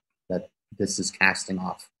progress, that this is casting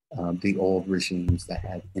off the old regimes that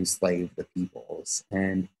had enslaved the peoples.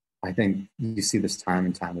 And I think you see this time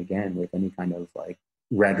and time again with any kind of like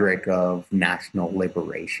rhetoric of national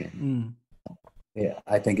liberation. Yeah,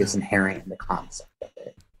 I think it's inherent in the concept of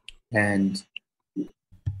it. And,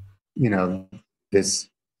 you know,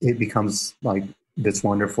 it becomes like this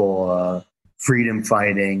wonderful freedom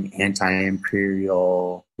fighting,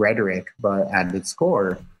 anti-imperial rhetoric, but at its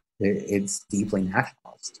core, it's deeply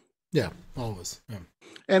nationalist. Yeah, always. Yeah.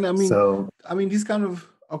 And I mean, this kind of,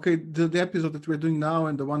 the episode that we're doing now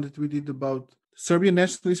and the one that we did about Serbian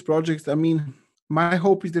nationalist projects, I mean, my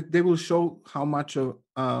hope is that they will show how much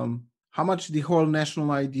the whole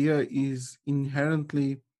national idea is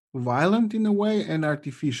inherently violent in a way and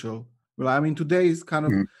artificial. Well, I mean, today is kind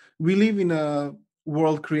of, we live in a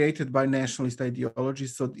world created by nationalist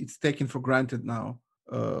ideologies, so it's taken for granted now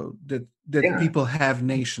that people have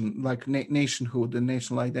nationhood and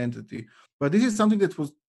national identity. But this is something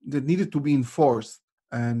that needed to be enforced.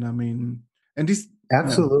 And I mean, and this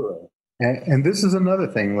absolutely. And this is another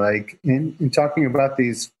thing, like in talking about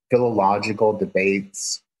these philological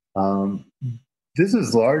debates, this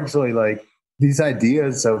is largely like these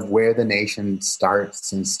ideas of where the nation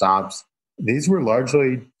starts and stops. These were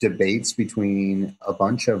largely debates between a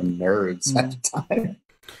bunch of nerds at the time.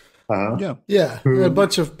 A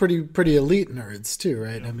bunch of pretty elite nerds too,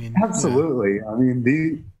 right? I mean, absolutely. I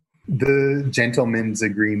mean, the gentleman's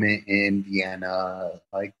agreement in Vienna,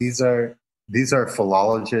 like these are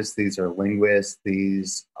philologists, these are linguists,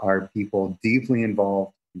 these are people deeply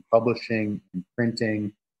involved in publishing and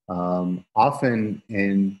printing, often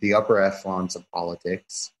in the upper echelons of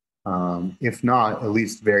politics. if not at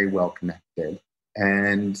least very well connected.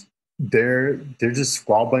 And they're just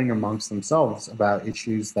squabbling amongst themselves about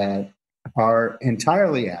issues that are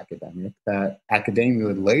entirely academic, that academia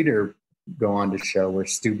would later go on to show were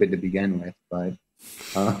stupid to begin with. But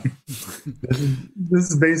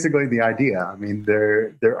this is basically the idea. I mean,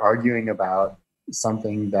 they're arguing about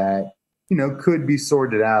something that, you know, could be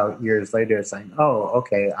sorted out years later, saying, "Oh,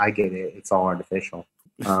 okay, I get it. It's all artificial."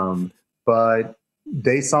 But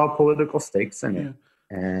they saw political stakes in it. Yeah.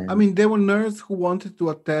 And I mean, there were nerds who wanted to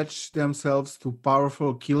attach themselves to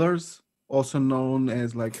powerful killers, also known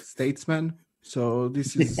as like statesmen. So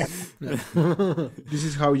this is this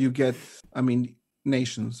is how you get, I mean,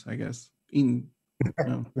 nations, I guess.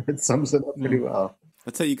 That sums it up pretty well.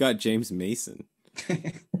 That's how you got James Mason.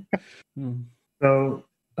 So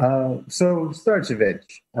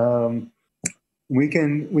Starčević, we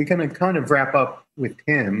can kind of wrap up with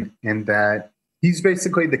him in that he's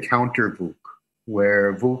basically the counter Vuk,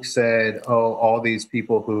 where Vuk said, "Oh, all these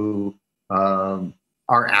people who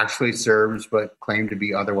are actually Serbs but claim to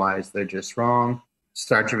be otherwise, they're just wrong."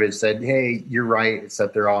 Starčević said, "Hey, you're right,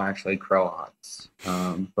 except they're all actually Croats."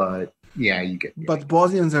 But yeah, you get. But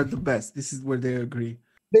Bosnians are the best. This is where they agree.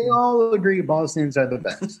 They all agree Bosnians are the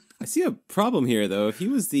best. I see a problem here, though. If he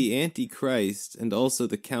was the Antichrist and also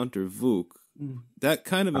the counter Vuk, that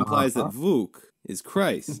kind of implies that Vuk is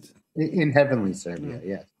Christ. In heavenly Serbia,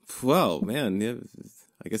 yes. Well, man, yeah,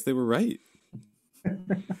 I guess they were right.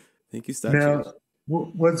 Thank you, Starčević. Now,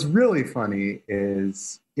 what's really funny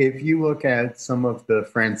is if you look at some of the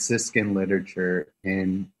Franciscan literature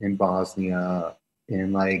in Bosnia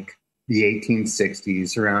in like the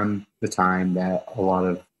 1860s, around the time that a lot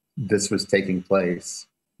of this was taking place,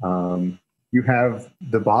 you have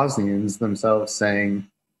the Bosnians themselves saying,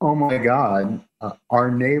 "Oh my God,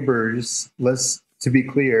 our neighbors, let's, to be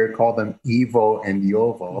clear, call them Ivo and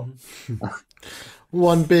Jovo."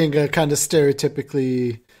 One being a kind of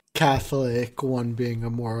stereotypically Catholic, one being a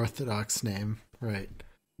more Orthodox name, right?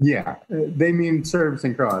 Yeah, they mean Serbs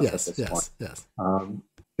and Croats Yes, at this point. yes.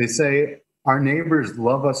 They say, "Our neighbors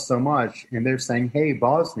love us so much," and they're saying, "Hey,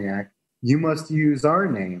 Bosniak, you must use our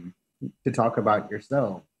name to talk about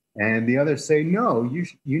yourself." And the others say, "No, you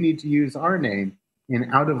need to use our name.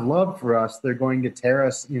 And out of love for us, they're going to tear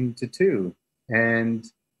us into two."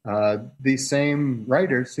 And these same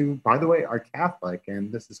writers, who, by the way, are Catholic,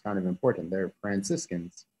 and this is kind of important, they're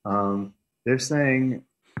Franciscans, they're saying,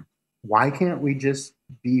 "Why can't we just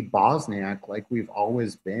be Bosniak like we've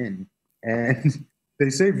always been?" And they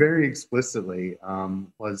say very explicitly,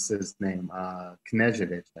 was his name,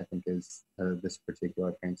 Knežević, I think is this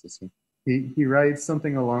particular Franciscan. He writes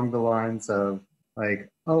something along the lines of, like,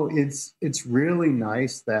 "Oh, it's really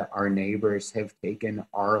nice that our neighbors have taken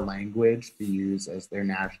our language to use as their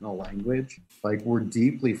national language. Like, we're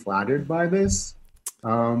deeply flattered by this,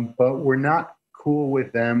 but we're not cool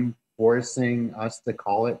with them forcing us to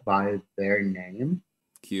call it by their name."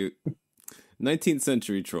 Cute. 19th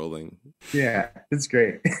century trolling. Yeah, it's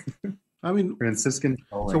great. I mean, Franciscan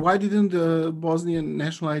trolling. So why didn't the Bosnian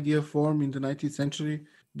national idea form in the 19th century?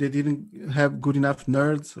 They didn't have good enough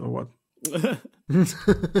nerds, or what?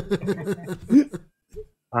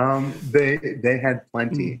 They had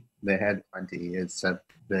plenty. They had plenty,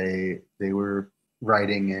 except they were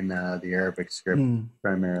writing in the Arabic script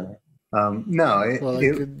primarily.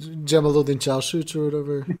 Jamaluddin Chalshuch or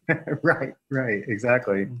whatever. right,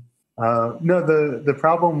 exactly. No, the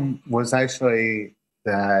problem was actually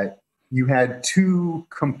that you had two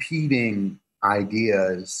competing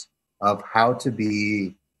ideas of how to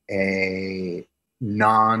be a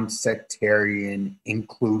non-sectarian,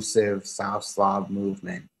 inclusive South Slav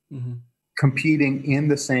movement competing in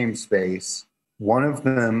the same space. One of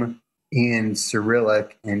them in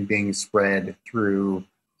Cyrillic and being spread through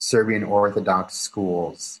Serbian Orthodox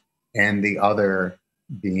schools, and the other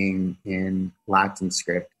being in Latin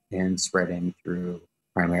script and spreading through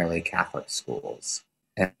primarily Catholic schools.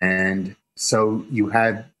 And so you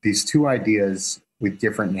had these two ideas with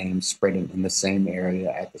different names spreading in the same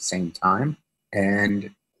area at the same time.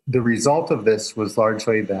 And the result of this was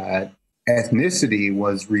largely that ethnicity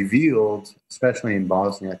was revealed, especially in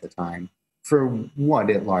Bosnia at the time, for what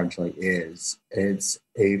it largely is. It's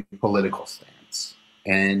a political stance.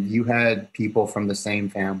 And you had people from the same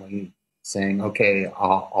family saying, "Okay,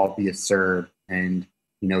 I'll be a Serb, and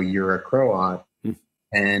you're a Croat."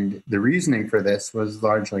 And the reasoning for this was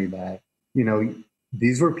largely that,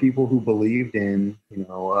 these were people who believed in,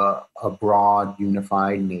 a broad,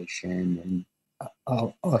 unified nation and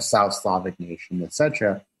a South Slavic nation,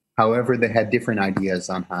 etc. However, they had different ideas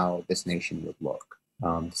on how this nation would look,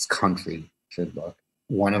 this country should look.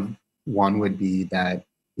 One would be that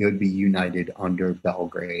it would be united under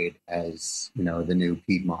Belgrade as, the new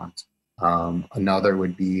Piedmont. Another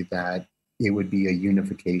would be that it would be a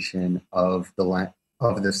unification of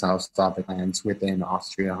the South Slavic lands within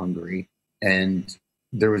Austria-Hungary. And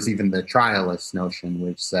there was even the trialist notion,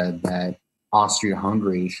 which said that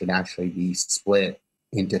Austria-Hungary should actually be split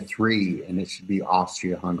into three, and it should be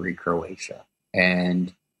Austria-Hungary, Croatia.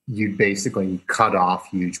 And you'd basically cut off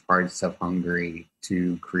huge parts of Hungary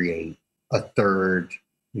to create a third,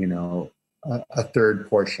 a third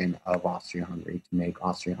portion of Austria-Hungary to make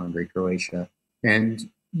Austria-Hungary, Croatia. And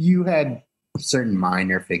you had certain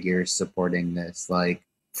minor figures supporting this, like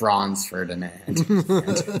Franz Ferdinand, and,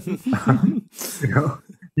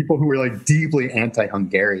 people who were like deeply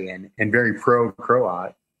anti-Hungarian and very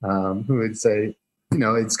pro-Croat, who would say,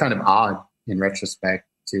 it's kind of odd in retrospect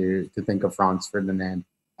to think of Franz Ferdinand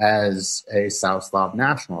as a South Slav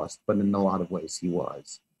nationalist, but in a lot of ways he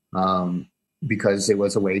was, because it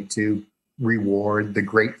was a way to reward the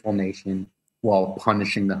grateful nation while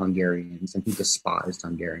punishing the Hungarians, and he despised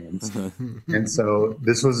Hungarians. And so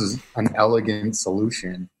this was an elegant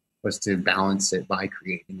solution, was to balance it by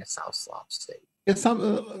creating a South Slav state.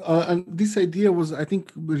 And this idea was, I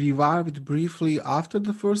think, revived briefly after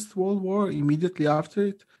the First World War, immediately after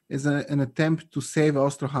it, as an attempt to save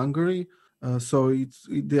Austro-Hungary. So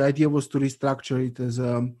the idea was to restructure it as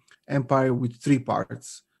an empire with three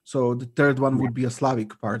parts. So the third one would be a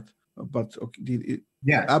Slavic part. But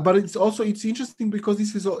but it's interesting because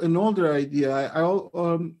this is an older idea. I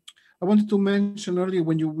wanted to mention earlier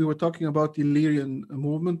when we were talking about the Illyrian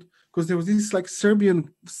movement, because there was this like Serbian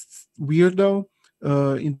weirdo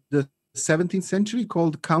in the 17th century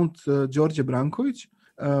called Count Đorđe Branković,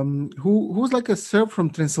 who was like a Serb from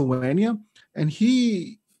Transylvania, and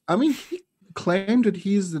he claimed that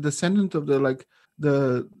he's the descendant of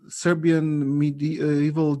the Serbian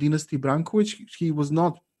medieval dynasty Branković. He was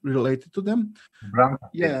not related to them.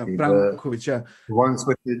 Branković, the ones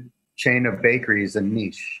with the chain of bakeries and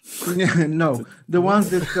niche. No, the ones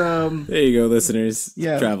that there you go, listeners.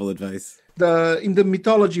 Travel advice. In the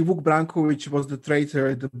mythology, Vuk Branković was the traitor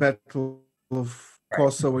at the Battle of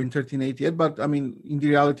Kosovo in 1388, but in the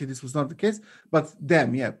reality this was not the case. But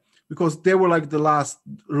them, because they were like the last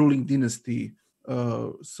ruling dynasty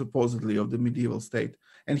supposedly of the medieval state,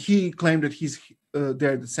 and he claimed that he's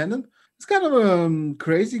their descendant. It's kind of a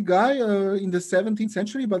crazy guy in the 17th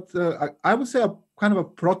century, but I would say a kind of a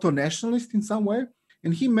proto-nationalist in some way.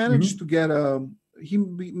 And he managed to get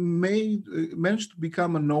managed to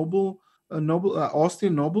become a noble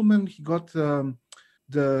Austrian nobleman. He got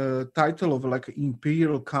the title of like an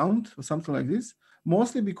imperial count or something like this,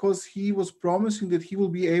 mostly because he was promising that he will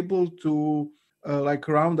be able to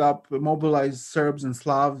mobilize Serbs and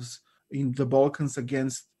Slavs in the Balkans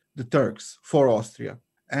against the Turks for Austria.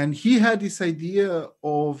 And he had this idea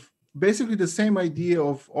of basically the same idea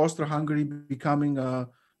of Austro-Hungary becoming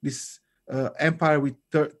this empire with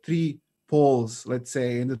three poles, let's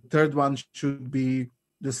say, and the third one should be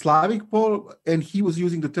the Slavic pole, and he was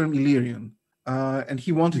using the term Illyrian, and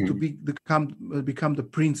he wanted to become the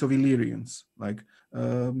prince of Illyrians.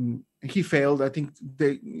 He failed. I think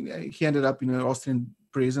he ended up in an Austrian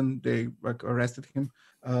prison. They arrested him.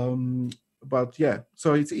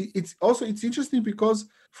 So it's interesting because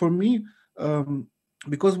for me,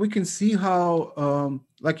 because we can see how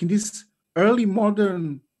in this early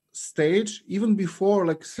modern stage, even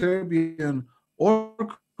before Serbian or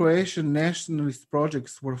Croatian nationalist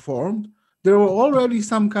projects were formed, there were already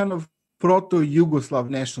some kind of proto-Yugoslav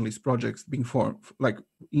nationalist projects being formed,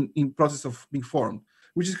 in process of being formed,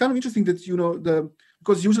 which is kind of interesting that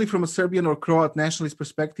because usually from a Serbian or Croat nationalist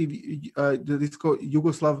perspective, this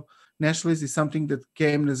Yugoslav nationalist is something that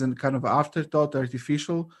came as a kind of afterthought,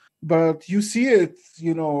 artificial. But you see it,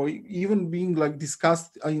 even being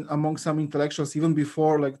discussed among some intellectuals, even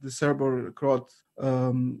before the Serb or Croat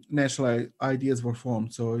national ideas were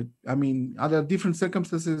formed. So, other different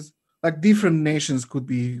circumstances, different nations could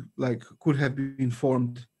have been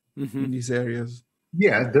formed in these areas.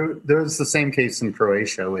 Yeah, there's the same case in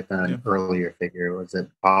Croatia with an earlier figure. Was it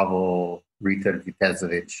Pavel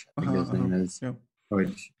Vitezović? I think his name is,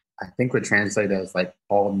 which I think would translate as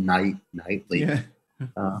all nightly. Yeah.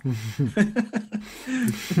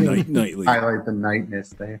 Nightly. Highlight the nightness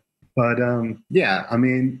there. But and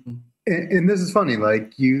this is funny.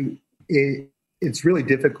 It's really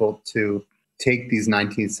difficult to take these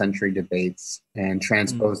 19th century debates and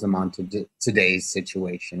transpose them onto today's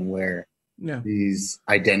situation where these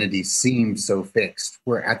identities seem so fixed,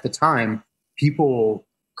 where at the time people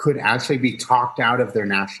could actually be talked out of their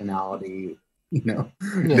nationality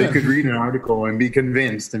They could read an article and be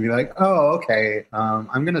convinced and be like, oh, okay,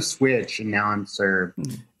 I'm going to switch and now I'm Serb.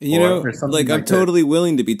 Or I'm totally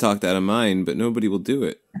willing to be talked out of mine, but nobody will do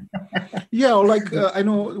it. Yeah, I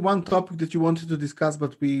know one topic that you wanted to discuss,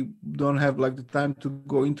 but we don't have the time to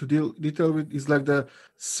go into detail with is the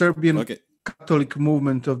Serbian Catholic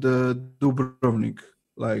movement of the Dubrovnik.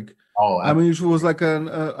 It was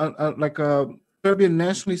a Serbian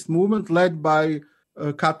nationalist movement led by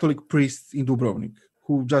Catholic priests in Dubrovnik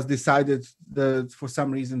who just decided that for some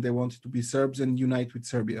reason they wanted to be Serbs and unite with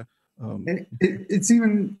Serbia. And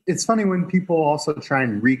it's funny when people also try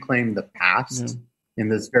and reclaim the past in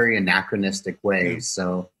this very anachronistic way.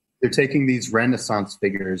 So they're taking these Renaissance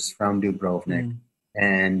figures from Dubrovnik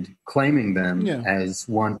and claiming them as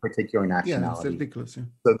one particular nationality. Yeah, it's ridiculous. Yeah.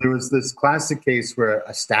 So there was this classic case where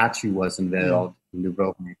a statue was unveiled in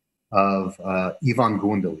Dubrovnik of Ivan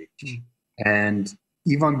Gundulić. And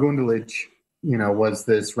Ivan Gundulić, was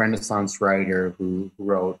this Renaissance writer who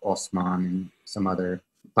wrote Osman and some other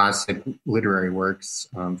classic literary works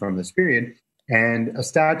from this period. And a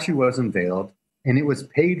statue was unveiled, and it was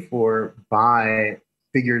paid for by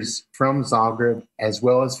figures from Zagreb as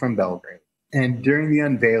well as from Belgrade. And during the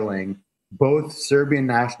unveiling, both Serbian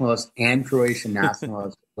nationalists and Croatian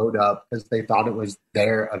nationalists showed up because they thought it was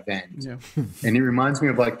their event. Yeah. And it reminds me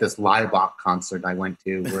of this Laibach concert I went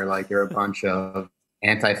to where there are a bunch of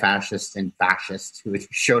anti-fascists and fascists who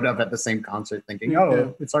showed up at the same concert thinking,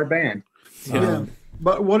 it's our band. Yeah.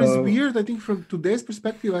 But what is weird, I think from today's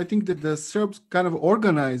perspective, I think that the Serbs kind of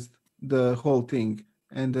organized the whole thing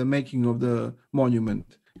and the making of the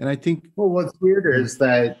monument. And I think... Well, what's weirder is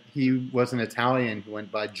that he was an Italian who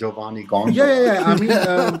went by Giovanni Gondola. Yeah. I mean,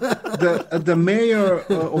 the mayor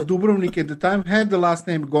of Dubrovnik at the time had the last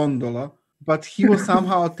name Gondola, but he was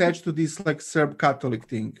somehow attached to this Serb Catholic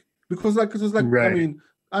thing. Because it was right.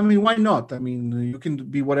 I mean, why not? I mean, you can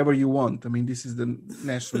be whatever you want. I mean, this is the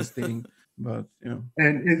nationalist thing. But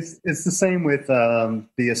and it's the same with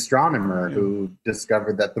the astronomer who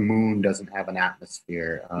discovered that the moon doesn't have an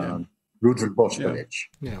atmosphere, Ruđer Bošković.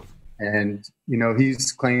 Yeah. And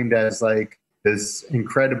he's claimed as this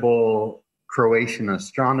incredible Croatian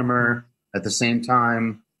astronomer. At the same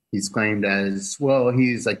time, he's claimed as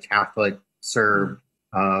he's a Catholic Serb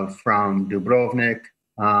from Dubrovnik.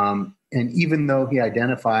 And even though he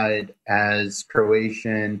identified as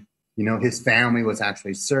Croatian, his family was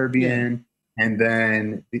actually Serbian. Yeah. And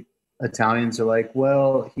then the Italians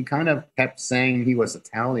are he kind of kept saying he was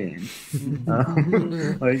Italian.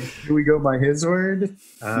 Do we go by his word?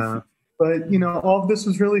 But, all of this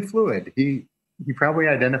was really fluid. He probably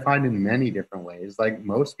identified in many different ways, like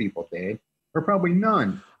most people did, or probably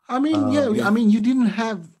none. I mean, you didn't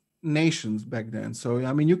have nations back then. So,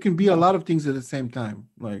 you can be a lot of things at the same time,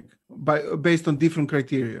 based on different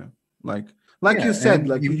criteria. You said,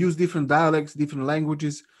 you use different dialects, different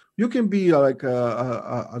languages. You can be a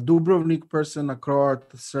Dubrovnik person, a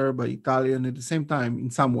Croat, a Serb, an Italian at the same time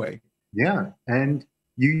in some way. Yeah, and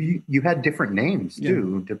you had different names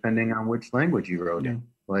too, depending on which language you wrote in.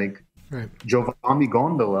 Giovanni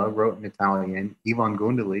Gondola wrote in Italian. Ivan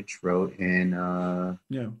Gundulić wrote in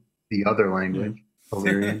the other language,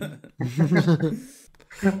 Illyrian.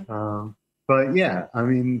 But yeah, I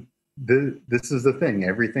mean, this is the thing.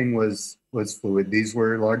 Everything was fluid. These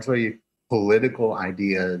were largely political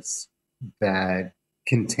ideas that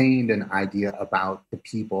contained an idea about the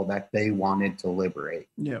people that they wanted to liberate.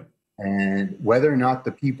 Yeah. And whether or not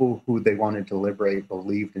the people who they wanted to liberate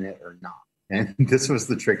believed in it or not. And this was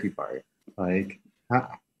the tricky part.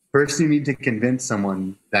 First you need to convince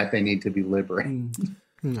someone that they need to be liberated.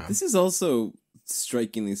 No. This is also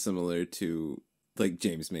strikingly similar to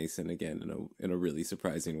James Mason again in a really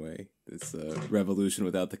surprising way. This revolution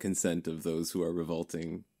without the consent of those who are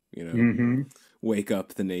revolting. Wake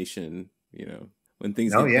up the nation, when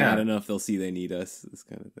things get bad enough, they'll see they need us, this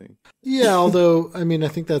kind of thing. Yeah, although, I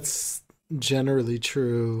think that's generally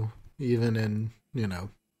true even in,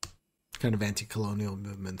 kind of anti-colonial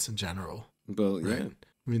movements in general. Well, right?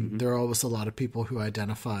 Yeah. There are always a lot of people who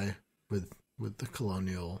identify with the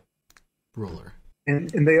colonial ruler. And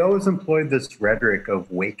they always employed this rhetoric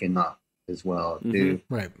of waking up as well to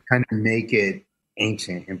kind of make it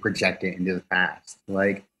ancient and project it into the past.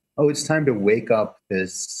 It's time to wake up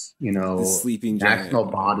this, sleeping national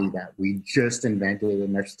giant body that we just invented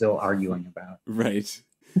and they're still arguing about. Right.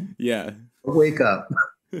 Yeah. Wake up.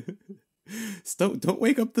 Don't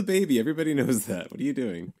wake up the baby. Everybody knows that. What are you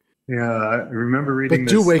doing? Yeah, I remember reading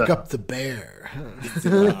this. But do wake up the bear.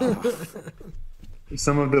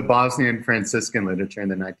 Some of the Bosnian Franciscan literature in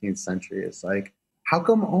the 19th century is how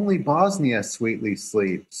come only Bosnia sweetly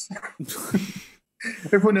sleeps?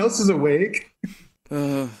 Everyone else is awake.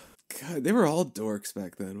 God, they were all dorks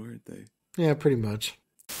back then, weren't they? Yeah, pretty much.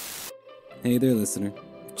 Hey there, listener.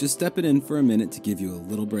 Just stepping in for a minute to give you a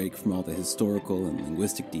little break from all the historical and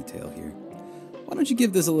linguistic detail here. Why don't you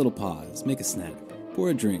give this a little pause, make a snack, pour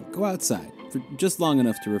a drink, go outside for just long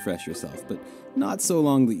enough to refresh yourself, but not so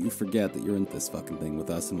long that you forget that you're in this fucking thing with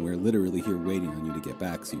us and we're literally here waiting on you to get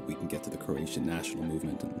back so we can get to the Croatian national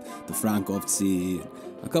movement and the Frankovci and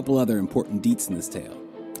a couple other important deets in this tale.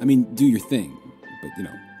 I mean, do your thing, but,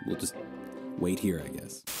 we'll just wait here, I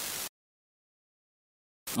guess.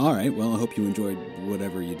 All right, well, I hope you enjoyed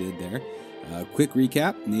whatever you did there. Quick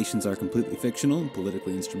recap, nations are completely fictional and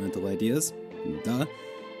politically instrumental ideas. Duh.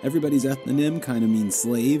 Everybody's ethnonym kind of means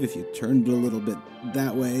slave if you turned it a little bit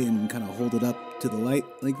that way and kind of hold it up to the light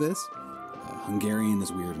like this. Hungarian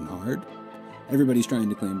is weird and hard. Everybody's trying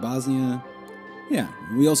to claim Bosnia. Yeah,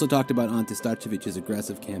 we also talked about Ante Starčević's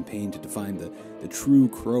aggressive campaign to define the true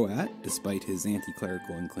Croat, despite his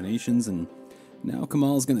anti-clerical inclinations, and now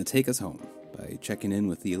Kemal's going to take us home by checking in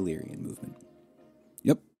with the Illyrian movement.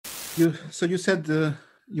 Yep. So you said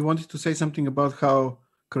you wanted to say something about how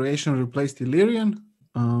Croatian replaced Illyrian?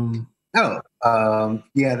 Yeah,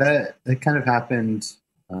 that kind of happened.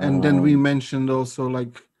 And then we mentioned also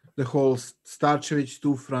like the whole Starčević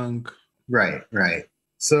to Frank. Right.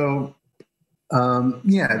 So,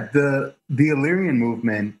 the Illyrian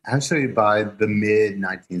movement actually by the mid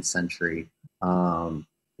 19th century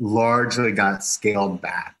largely got scaled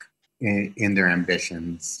back in their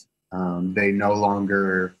ambitions. They no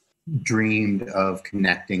longer dreamed of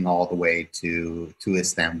connecting all the way to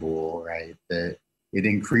Istanbul, right? It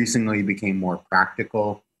increasingly became more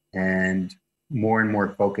practical and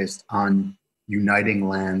more focused on uniting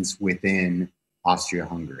lands within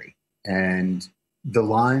Austria-Hungary. And the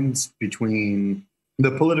lines between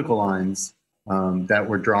the political lines that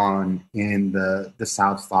were drawn in the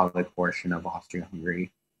South Slavic portion of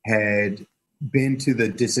Austria-Hungary had been to the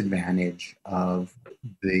disadvantage of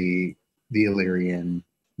the Illyrian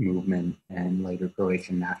movement and later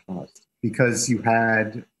Croatian nationalists, because you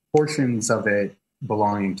had portions of it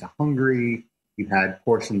belonging to Hungary, you had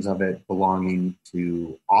portions of it belonging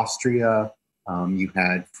to Austria, you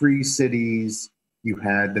had free cities, you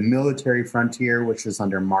had the military frontier, which was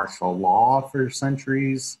under martial law for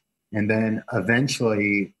centuries, and then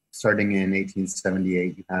eventually, starting in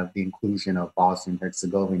 1878, you have the inclusion of Bosnia and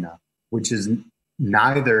Herzegovina, which is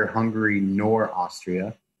neither Hungary nor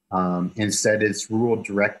Austria. Instead, it's ruled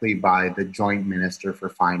directly by the joint minister for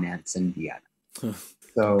finance in Vienna.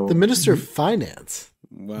 So the Minister of Finance.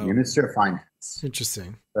 Wow. Minister of Finance.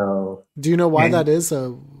 Interesting. So, do you know why that is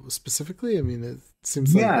specifically? I mean, it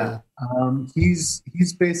seems like he's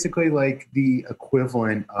basically like the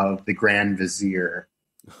equivalent of the Grand Vizier,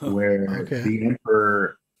 where the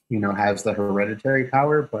emperor, has the hereditary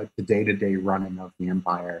power, but the day-to-day running of the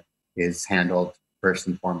empire is handled first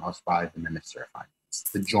and foremost by the Minister of Finance,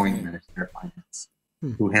 the joint Minister of Finance,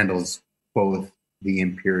 who handles both the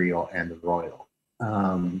imperial and the royal.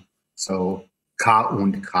 So K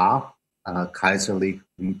und K, Kaiserlich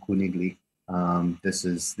und Königlich. This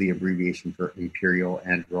is the abbreviation for imperial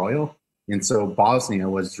and royal. And so Bosnia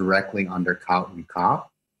was directly under K und K,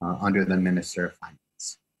 under the Minister of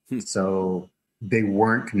Finance. So they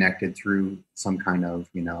weren't connected through some kind of,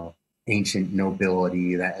 ancient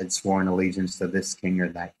nobility that had sworn allegiance to this king or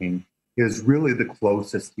that king. It was really the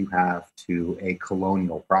closest you have to a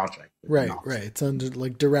colonial project. Right. It's under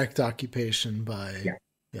like direct occupation by...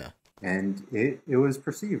 Yeah. And it was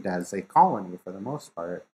perceived as a colony for the most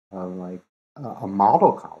part, like a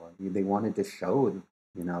model colony. They wanted to show,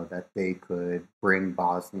 that they could bring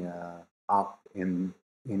Bosnia up in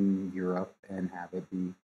Europe and have it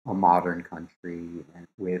be a modern country and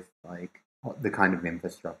with like the kind of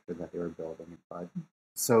infrastructure that they were building. But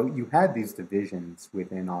so you had these divisions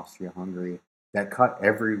within Austria-Hungary that cut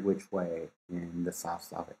every which way in the South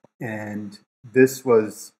Slavic. And this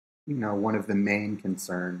was, one of the main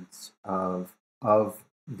concerns of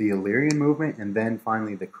the Illyrian movement and then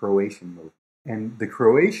finally the Croatian movement. And the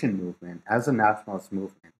Croatian movement, as a nationalist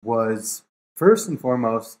movement, was first and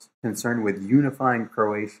foremost concerned with unifying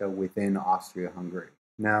Croatia within Austria-Hungary.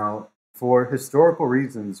 Now, for historical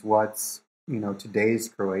reasons, what's, today's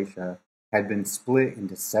Croatia had been split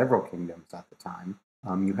into several kingdoms at the time.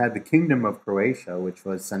 You had the Kingdom of Croatia, which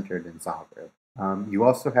was centered in Zagreb. You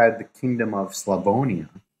also had the Kingdom of Slavonia,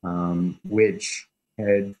 which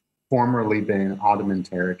had formerly been Ottoman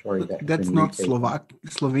territory. That's not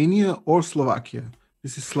Slovenia or Slovakia.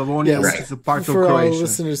 This is Slavonia, which is a part of Croatia. For our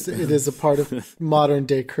listeners, it is a part of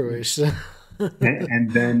modern-day Croatia.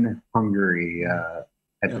 and then Hungary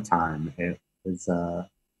at the time. It was a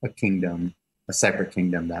kingdom a separate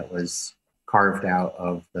kingdom that was carved out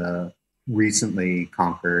of the recently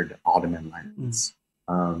conquered Ottoman lands.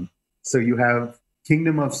 So you have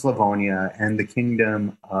Kingdom of Slavonia and the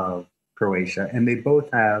Kingdom of Croatia, and they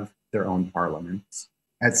both have their own parliaments.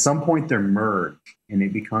 At some point, they're merged, and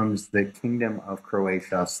it becomes the Kingdom of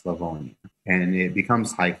Croatia, Slavonia, and it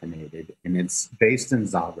becomes hyphenated, and it's based in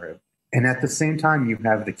Zagreb. And at the same time, you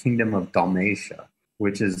have the Kingdom of Dalmatia,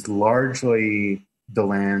 which is largely the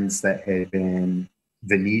lands that had been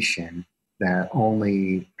Venetian, that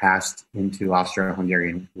only passed into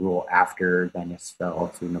Austro-Hungarian rule after Venice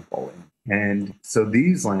fell to Napoleon. And so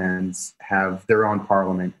these lands have their own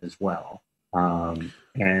parliament as well. And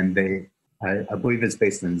I believe it's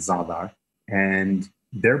based in Zadar. And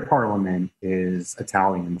their parliament is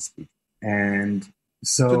Italian speaking. And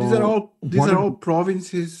so these are all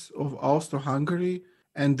provinces of Austro-Hungary,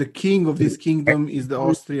 and the king of this kingdom is the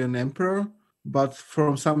Austrian emperor. But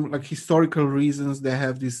from some historical reasons, they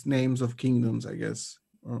have these names of kingdoms, I guess.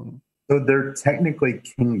 So they're technically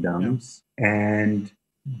kingdoms, and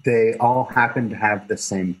they all happen to have the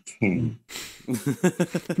same king,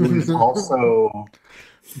 who's also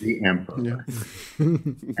the emperor.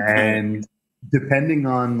 And depending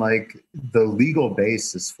on the legal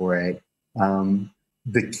basis for it,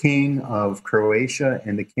 the king of Croatia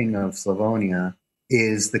and the king of Slavonia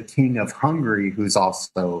is the king of Hungary, who's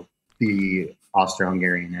also the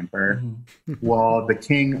Austro-Hungarian emperor, while the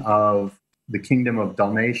king of the Kingdom of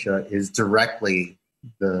Dalmatia is directly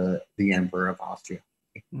the emperor of Austria.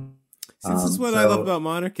 This is what I love about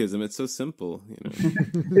monarchism. It's so simple,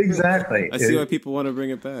 Exactly. I see why people want to bring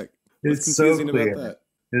it back. What's confusing about that?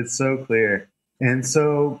 It's so clear. And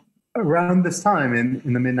so around this time in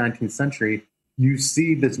the mid-19th century, you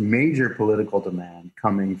see this major political demand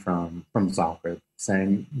coming from Zagreb,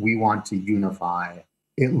 saying we want to unify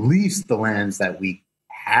at least the lands that we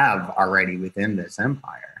have already within this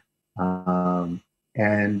empire.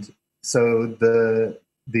 And so the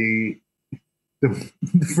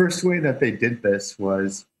first way that they did this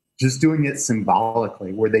was just doing it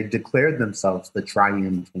symbolically, where they declared themselves the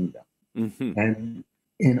Triune Kingdom. And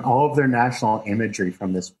in all of their national imagery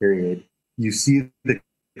from this period, you see the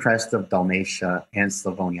crest of Dalmatia and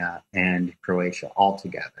Slavonia and Croatia all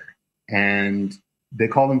together. And they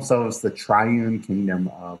call themselves the Triune Kingdom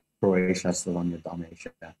of Croatia, Slavonia,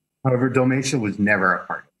 Dalmatia. However, Dalmatia was never a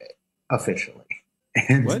part of it officially.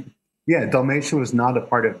 And what? Yeah, Dalmatia was not a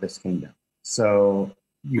part of this kingdom. So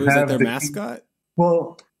you was have that their mascot?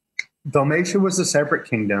 Well, Dalmatia was a separate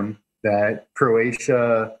kingdom that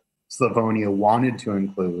Croatia, Slavonia wanted to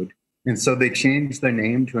include. And so they changed their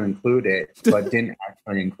name to include it, but didn't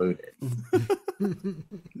actually include it.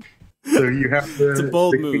 So you have it's a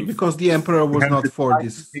bold move. Because the emperor was not for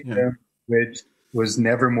this. Kingdom, which was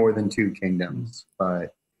never more than two kingdoms.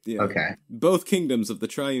 But, okay. Both kingdoms of the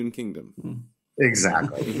Triune Kingdom.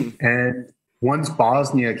 Exactly. And once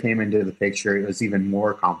Bosnia came into the picture, it was even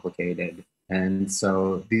more complicated. And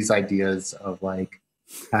so these ideas of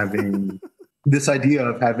having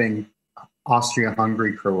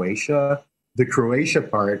Austria-Hungary, Croatia, the Croatia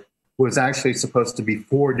part was actually supposed to be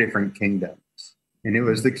four different kingdoms. And it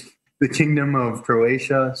was the Kingdom of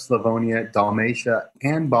Croatia, Slavonia, Dalmatia,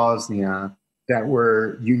 and Bosnia that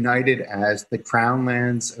were united as the crown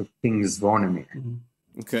lands of King Zvonimir.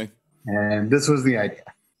 Okay. And this was the idea.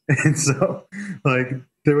 And so,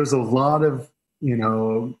 there was a lot of,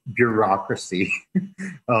 bureaucracy,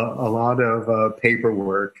 a lot of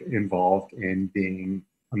paperwork involved in being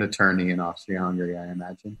an attorney in Austria-Hungary, I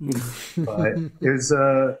imagine. But it was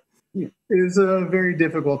a very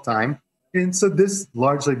difficult time. And so this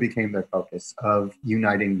largely became their focus of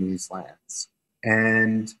uniting these lands.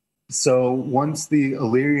 And so once the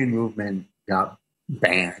Illyrian movement got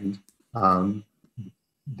banned,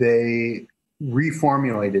 they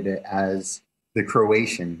reformulated it as the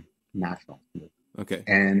Croatian national movement. Okay.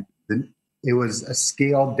 And it was a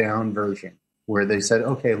scaled down version where they said,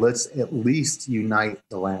 okay, let's at least unite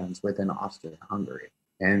the lands within Austria-Hungary.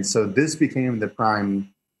 And so this became the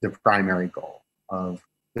primary goal of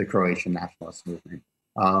the Croatian nationalist movement.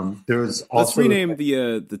 There was also let's rename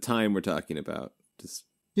the time we're talking about.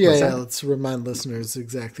 Let's remind listeners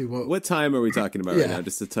exactly what time are we talking about right now,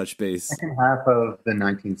 just to touch base. Second half of the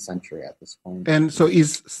 19th century at this point. And so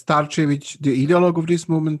is Starčević the ideologue of this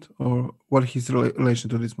movement, or what his relation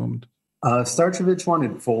to this movement? Starčević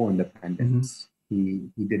wanted full independence. He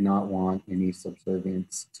did not want any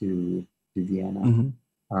subservience to Vienna.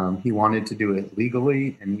 He wanted to do it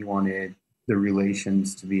legally, and he wanted the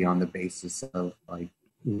relations to be on the basis of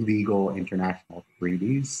legal international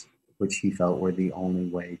treaties, which he felt were the only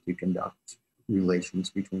way to conduct relations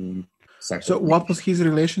between separate. So what was his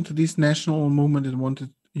relation to this national movement that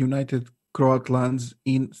wanted united Croat lands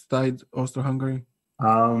inside Austro-Hungary?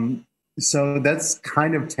 So that's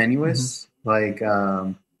kind of tenuous. Like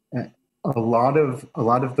a lot of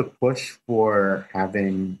the push for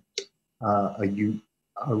having a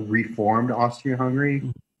reformed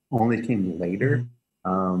Austria-Hungary only came later,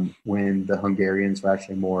 when the Hungarians were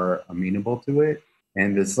actually more amenable to it,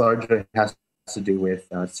 and this largely has to do with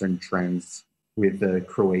certain trends with the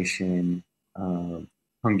Croatian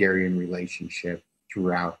Hungarian relationship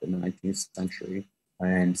throughout the 19th century,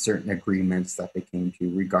 and certain agreements that they came to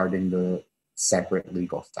regarding the separate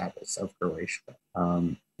legal status of Croatia.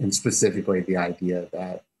 And specifically the idea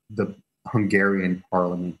that the Hungarian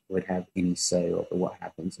parliament would have any say over what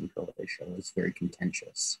happens in Croatia was very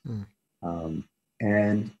contentious.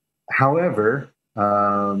 And however,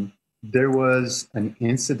 there was an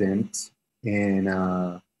incident in,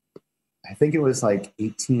 I think it was like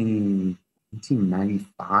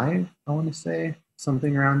 1895, I want to say,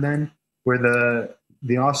 something around then, where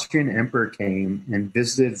the Austrian emperor came and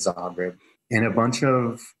visited Zagreb, and a bunch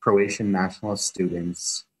of Croatian nationalist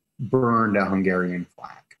students burned a Hungarian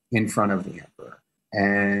flag in front of the emperor.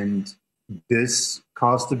 And this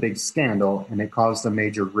caused a big scandal, and it caused a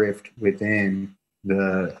major rift within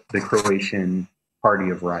the Croatian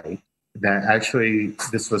Party of Right. That actually,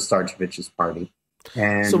 this was Starčević's party.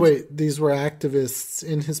 And so wait, these were activists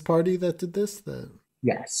in his party that did this?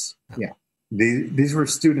 Yes, yeah. These were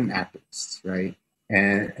student activists, right?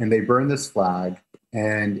 And they burned this flag,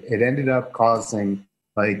 and it ended up causing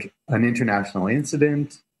like an international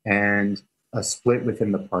incident and a split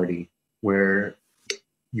within the party, where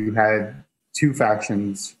you had two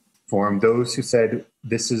factions form: those who said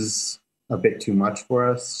this is a bit too much for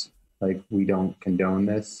us, like we don't condone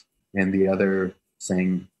this, and the other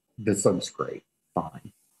saying this looks great,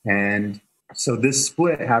 fine. And so this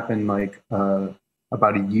split happened like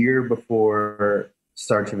about a year before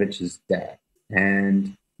Starčević's death,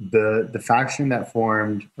 and the faction that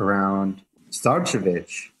formed around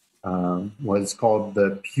Starčević was called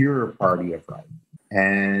the Pure Party of Right,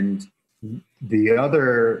 and the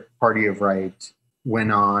other Party of Right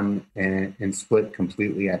went on and split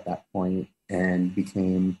completely at that point and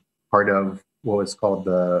became part of what was called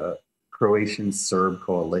the Croatian Serb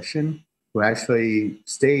Coalition, who actually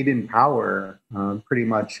stayed in power pretty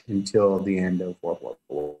much until the end of World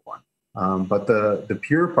War I. But the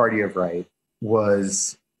Pure Party of Right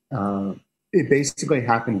was, it basically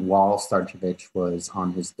happened while Starčević was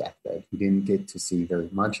on his deathbed. He didn't get to see very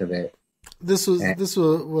much of it. This was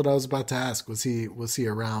what I was about to ask. Was he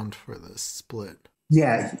around for this split?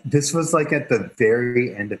 Yeah, this was like at the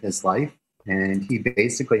very end of his life, and he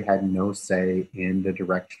basically had no say in the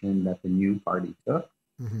direction that the new party took.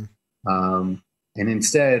 And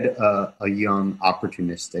instead, a young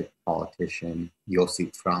opportunistic politician,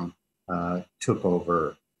 Josip Frank, took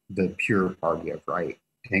over the Pure Party of Right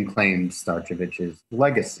and claimed Starčević's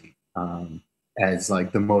legacy as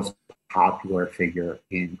like the most popular figure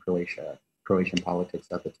in Croatian politics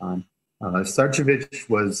at the time. Starčević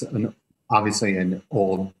was obviously an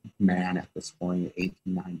old man at this point,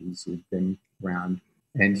 1890s, who'd been around.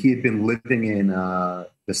 And he had been living in the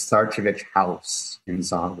Starčević house in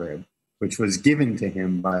Zagreb, which was given to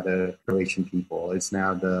him by the Croatian people. It's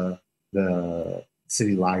now the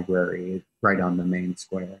city library right on the main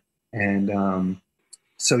square. And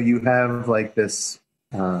so you have like this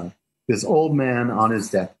old man on his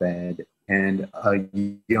deathbed and a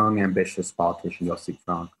young, ambitious politician, Josip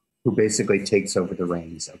Frank, who basically takes over the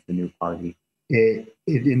reins of the new party. It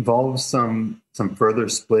involves some further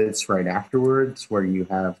splits right afterwards, where you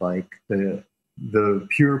have like the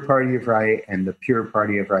Pure Party of Right and the Pure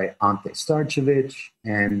Party of Right Ante Starčević,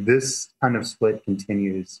 and this kind of split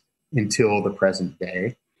continues until the present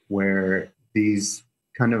day, where these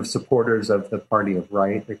kind of supporters of the Party of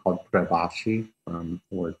Right, they're called Pravaši from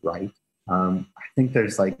the word right. I think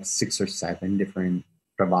there's like 6 or 7 different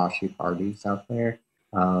Pravaši parties out there.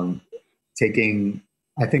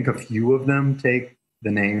 I think a few of them take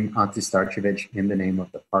the name Ante Starčević in the name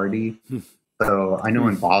of the party. So I know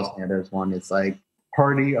in Bosnia there's one, it's like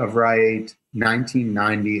Party of Right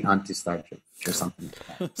 1990 Ante Starčević or something like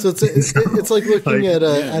that. So it's like looking at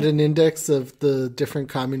an index of the different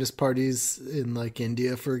communist parties in like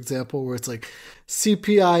India, for example, where it's like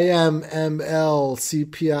CPIM-ML,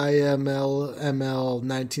 CPIM-ML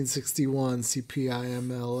 1961,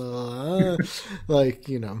 CPIM-ML, like,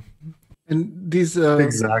 you know. And these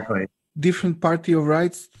exactly different Party of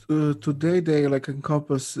Rights today, they like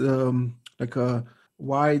encompass like a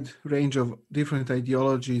wide range of different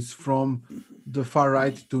ideologies, from the far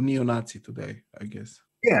right to neo-Nazi today, I guess.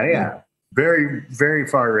 Yeah. very, very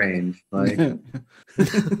far range. Like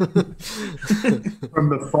from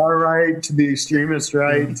the far right to the extremist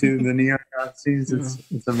right to the neo-Nazis,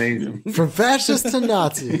 it's amazing. From fascist to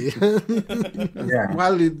Nazi. Yeah,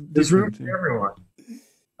 Well, there's room for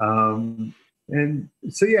everyone. And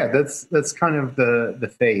so yeah, that's kind of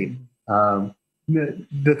the fate.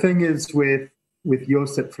 The thing is with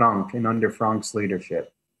Josip Frank and under Frank's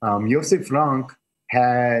leadership, Josip Frank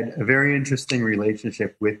had a very interesting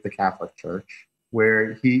relationship with the Catholic Church,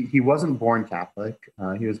 where he wasn't born Catholic.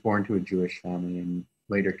 He was born to a Jewish family and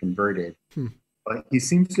later converted. But he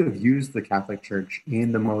seems to have used the Catholic Church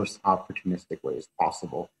in the most opportunistic ways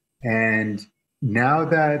possible. And now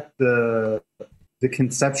that the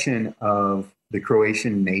conception of the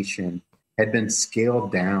Croatian nation had been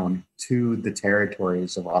scaled down to the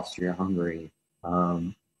territories of Austria-Hungary,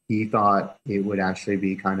 he thought it would actually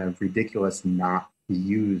be kind of ridiculous not to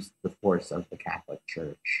use the force of the Catholic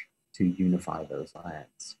Church to unify those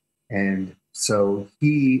lands. And so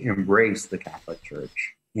he embraced the Catholic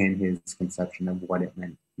Church in his conception of what it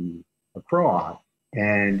meant to be a Croat.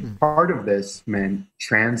 And part of this meant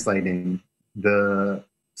translating the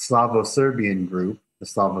Slavo-Serbian group, the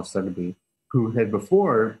Slavo-Serbi, who had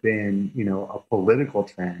before been, a political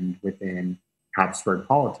trend within Habsburg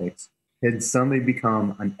politics, had suddenly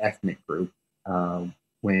become an ethnic group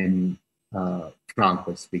when Frank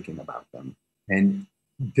was speaking about them. And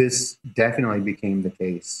this definitely became the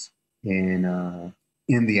case in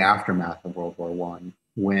the aftermath of World War I,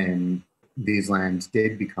 when these lands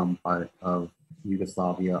did become part of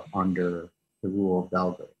Yugoslavia under the rule of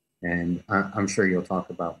Belgrade. And I'm sure you'll talk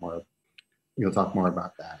more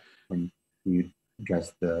about that when you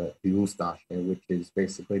address the Ustaša, which is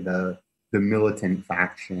basically the militant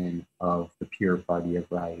faction of the pure party of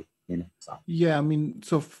right in exile. Yeah, I mean,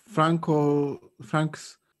 so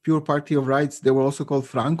Frank's pure party of rights, they were also called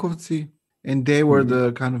Frankovci, and they were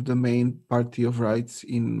the kind of the main party of rights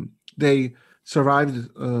they survived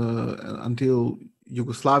until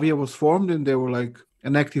Yugoslavia was formed, and they were like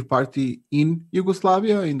an active party in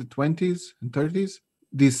Yugoslavia in the 20s and 30s,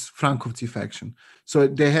 this Frankovci faction. So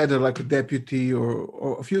they had a deputy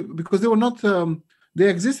or a few, because they were not, they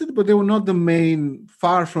existed, but they were not the main,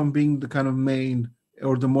 far from being the kind of main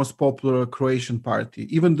or the most popular Croatian party.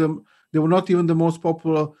 They were not even the most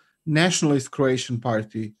popular nationalist Croatian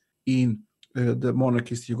party in the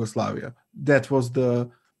monarchist Yugoslavia. That was the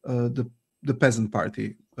peasant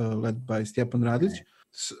party led by Stjepan Radić.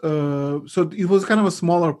 So it was kind of a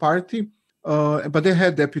smaller party, but they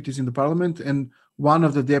had deputies in the parliament, and one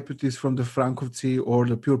of the deputies from the Frankovci or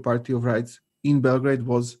the pure party of rights in Belgrade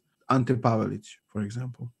was Ante Pavelić, for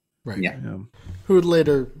example. Right. Yeah. Who would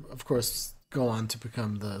later, of course, go on to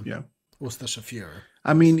become the Ustaša Führer.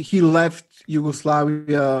 I mean, he left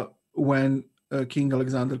Yugoslavia when King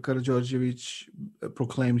Alexander Karadžić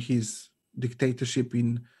proclaimed his dictatorship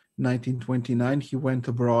in 1929. He went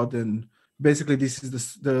abroad, and basically this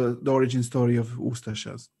is the origin story of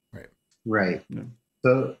Ustašas. Right. Yeah.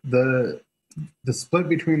 So the split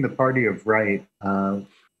between the party of right,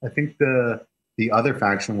 I think the other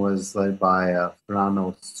faction was led by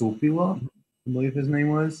Frano Supila, I believe his name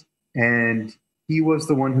was, and he was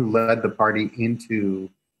the one who led the party into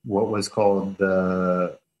what was called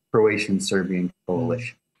the Croatian-Serbian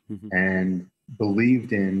coalition, and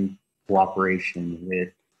believed in cooperation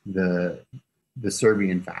with the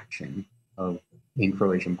Serbian faction in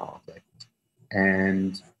Croatian politics.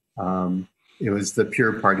 And it was the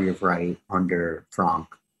pure party of right under Frank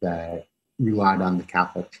that relied on the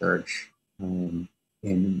Catholic Church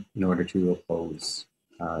in order to oppose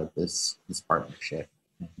this partnership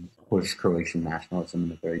and push Croatian nationalism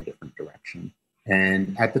in a very different direction.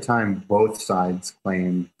 And at the time, both sides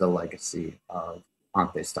claimed the legacy of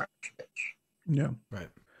Ante Starčević. Yeah, right.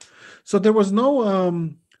 So there was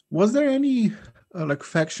no, was there any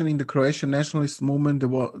faction in the Croatian nationalist movement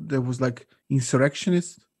that was like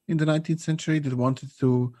insurrectionists in the 19th century that wanted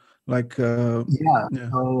to So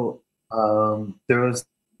there was,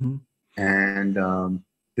 and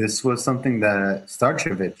this was something that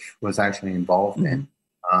Starčević was actually involved in.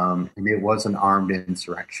 And it was an armed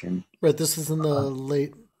insurrection. Right, this was in the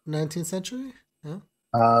late 19th century? Yeah?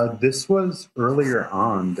 This was earlier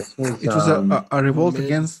on. This was... It was a revolt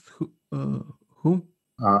against whom?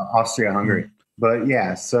 Austria-Hungary. But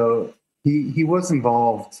yeah, so he was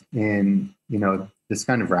involved in, this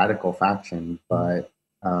kind of radical faction, but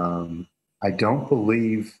I don't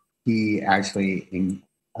believe he actually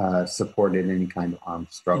supported any kind of armed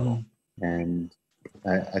struggle. And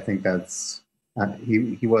I think that's...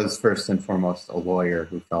 he was first and foremost a lawyer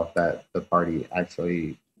who felt that the party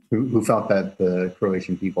actually, who felt that the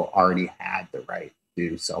Croatian people already had the right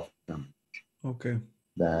to self-determine. Okay.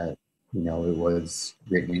 that, it was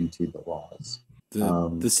written into the laws.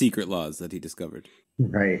 The secret laws that he discovered.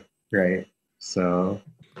 Right. So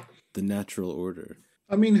the natural order.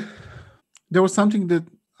 I mean, there was something that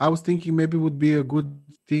I was thinking maybe would be a good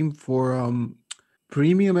theme for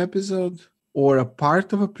premium episode, or a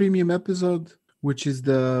part of a premium episode, which is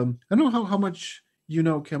I don't know how much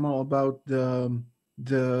Kemal, about there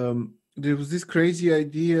was this crazy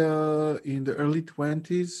idea in the early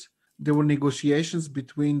 20s. There were negotiations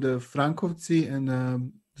between the Frankovci and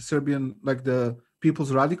the Serbian, like the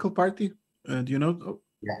People's Radical Party. Do you know?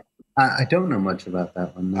 Yeah, I don't know much about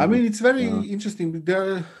that one. I mean, it's very interesting.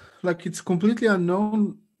 They're like, it's completely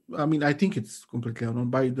unknown. I mean, I think it's completely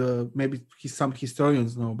unknown maybe some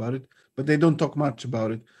historians know about it, but they don't talk much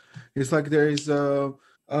about it. It's like there is I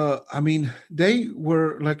mean, they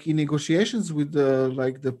were like in negotiations with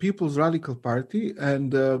the People's Radical Party,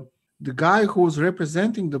 and the guy who was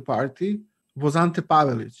representing the party was Ante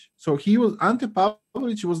Pavelić. So Ante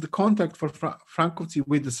Pavelić was the contact for Frankovci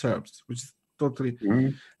with the Serbs, which is totally. Mm-hmm.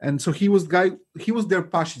 And so he was their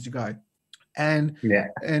Pašić guy. And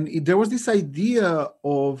there was this idea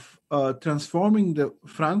of transforming the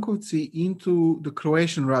Frankovci into the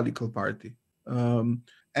Croatian Radical Party,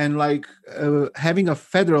 and like having a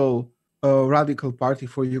federal radical party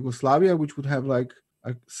for Yugoslavia, which would have like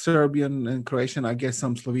a Serbian and Croatian, I guess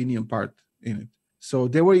some Slovenian part in it. So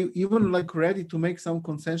they were even like ready to make some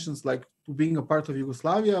concessions, like to being a part of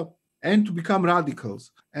Yugoslavia and to become radicals.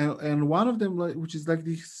 And one of them, which is like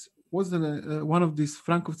this, one of these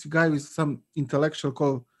Frankovci guy with some intellectual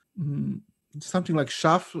called something like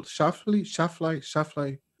Šaflaj.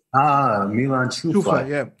 Milan Šuflaj.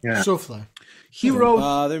 Yeah. Šuflaj. He wrote.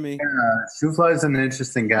 Bother me. Yeah, Šuflaj is an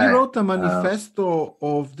interesting guy. He wrote a manifesto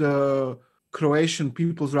of the Croatian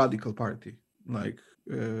People's Radical Party, like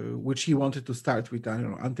which he wanted to start with, I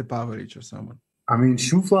don't know, Ante Pavelić or someone. I mean,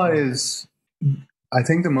 Šuflaj is. I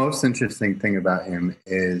think the most interesting thing about him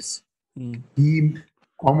is he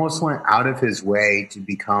almost went out of his way to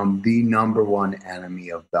become the number one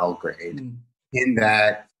enemy of Belgrade, in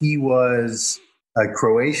that he was a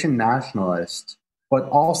Croatian nationalist, but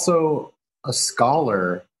also a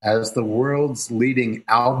scholar as the world's leading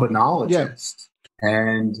albanologist,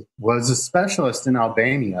 and was a specialist in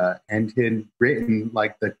Albania, and had written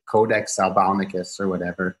like the Codex Albanicus or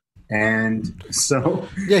whatever. And so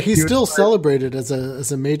he's still celebrated as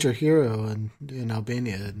a major hero in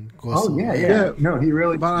Albania and Kosovo. No, he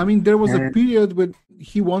really. But I mean, there was a period when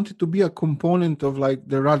he wanted to be a component of like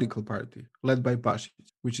the Radical Party led by Pašić,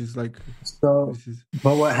 which is like. So,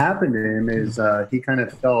 but what happened to him is he kind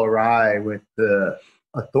of fell awry with the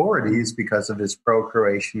authorities because of his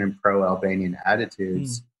pro-Croatian and pro-Albanian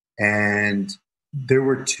attitudes, and there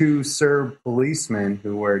were two Serb policemen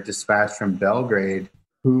who were dispatched from Belgrade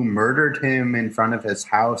who murdered him in front of his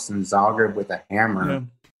house in Zagreb with a hammer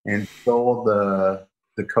and stole the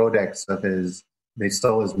codex of they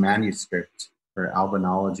stole his manuscript for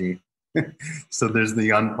albanology. So there's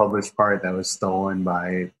the unpublished part that was stolen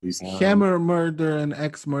by these. Hammer murder and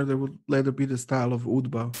axe murder would later be the style of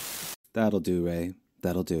Udba. That'll do, Ray.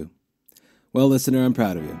 That'll do. Well, listener, I'm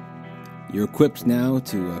proud of you. You're equipped now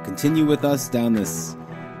to continue with us down this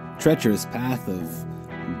treacherous path of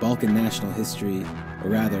Balkan national history, or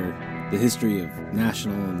rather, the history of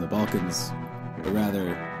national in the Balkans, or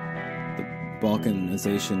rather, the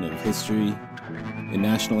Balkanization of history in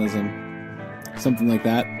nationalism, something like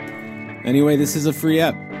that. Anyway, this is a free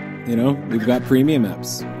app. We've got premium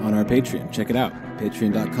apps on our Patreon. Check it out,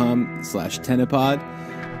 patreon.com/tenepod,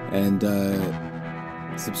 and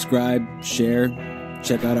subscribe, share,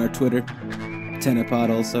 check out our Twitter, tenepod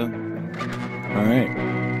also. All right,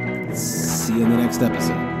 see you in the next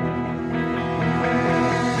episode.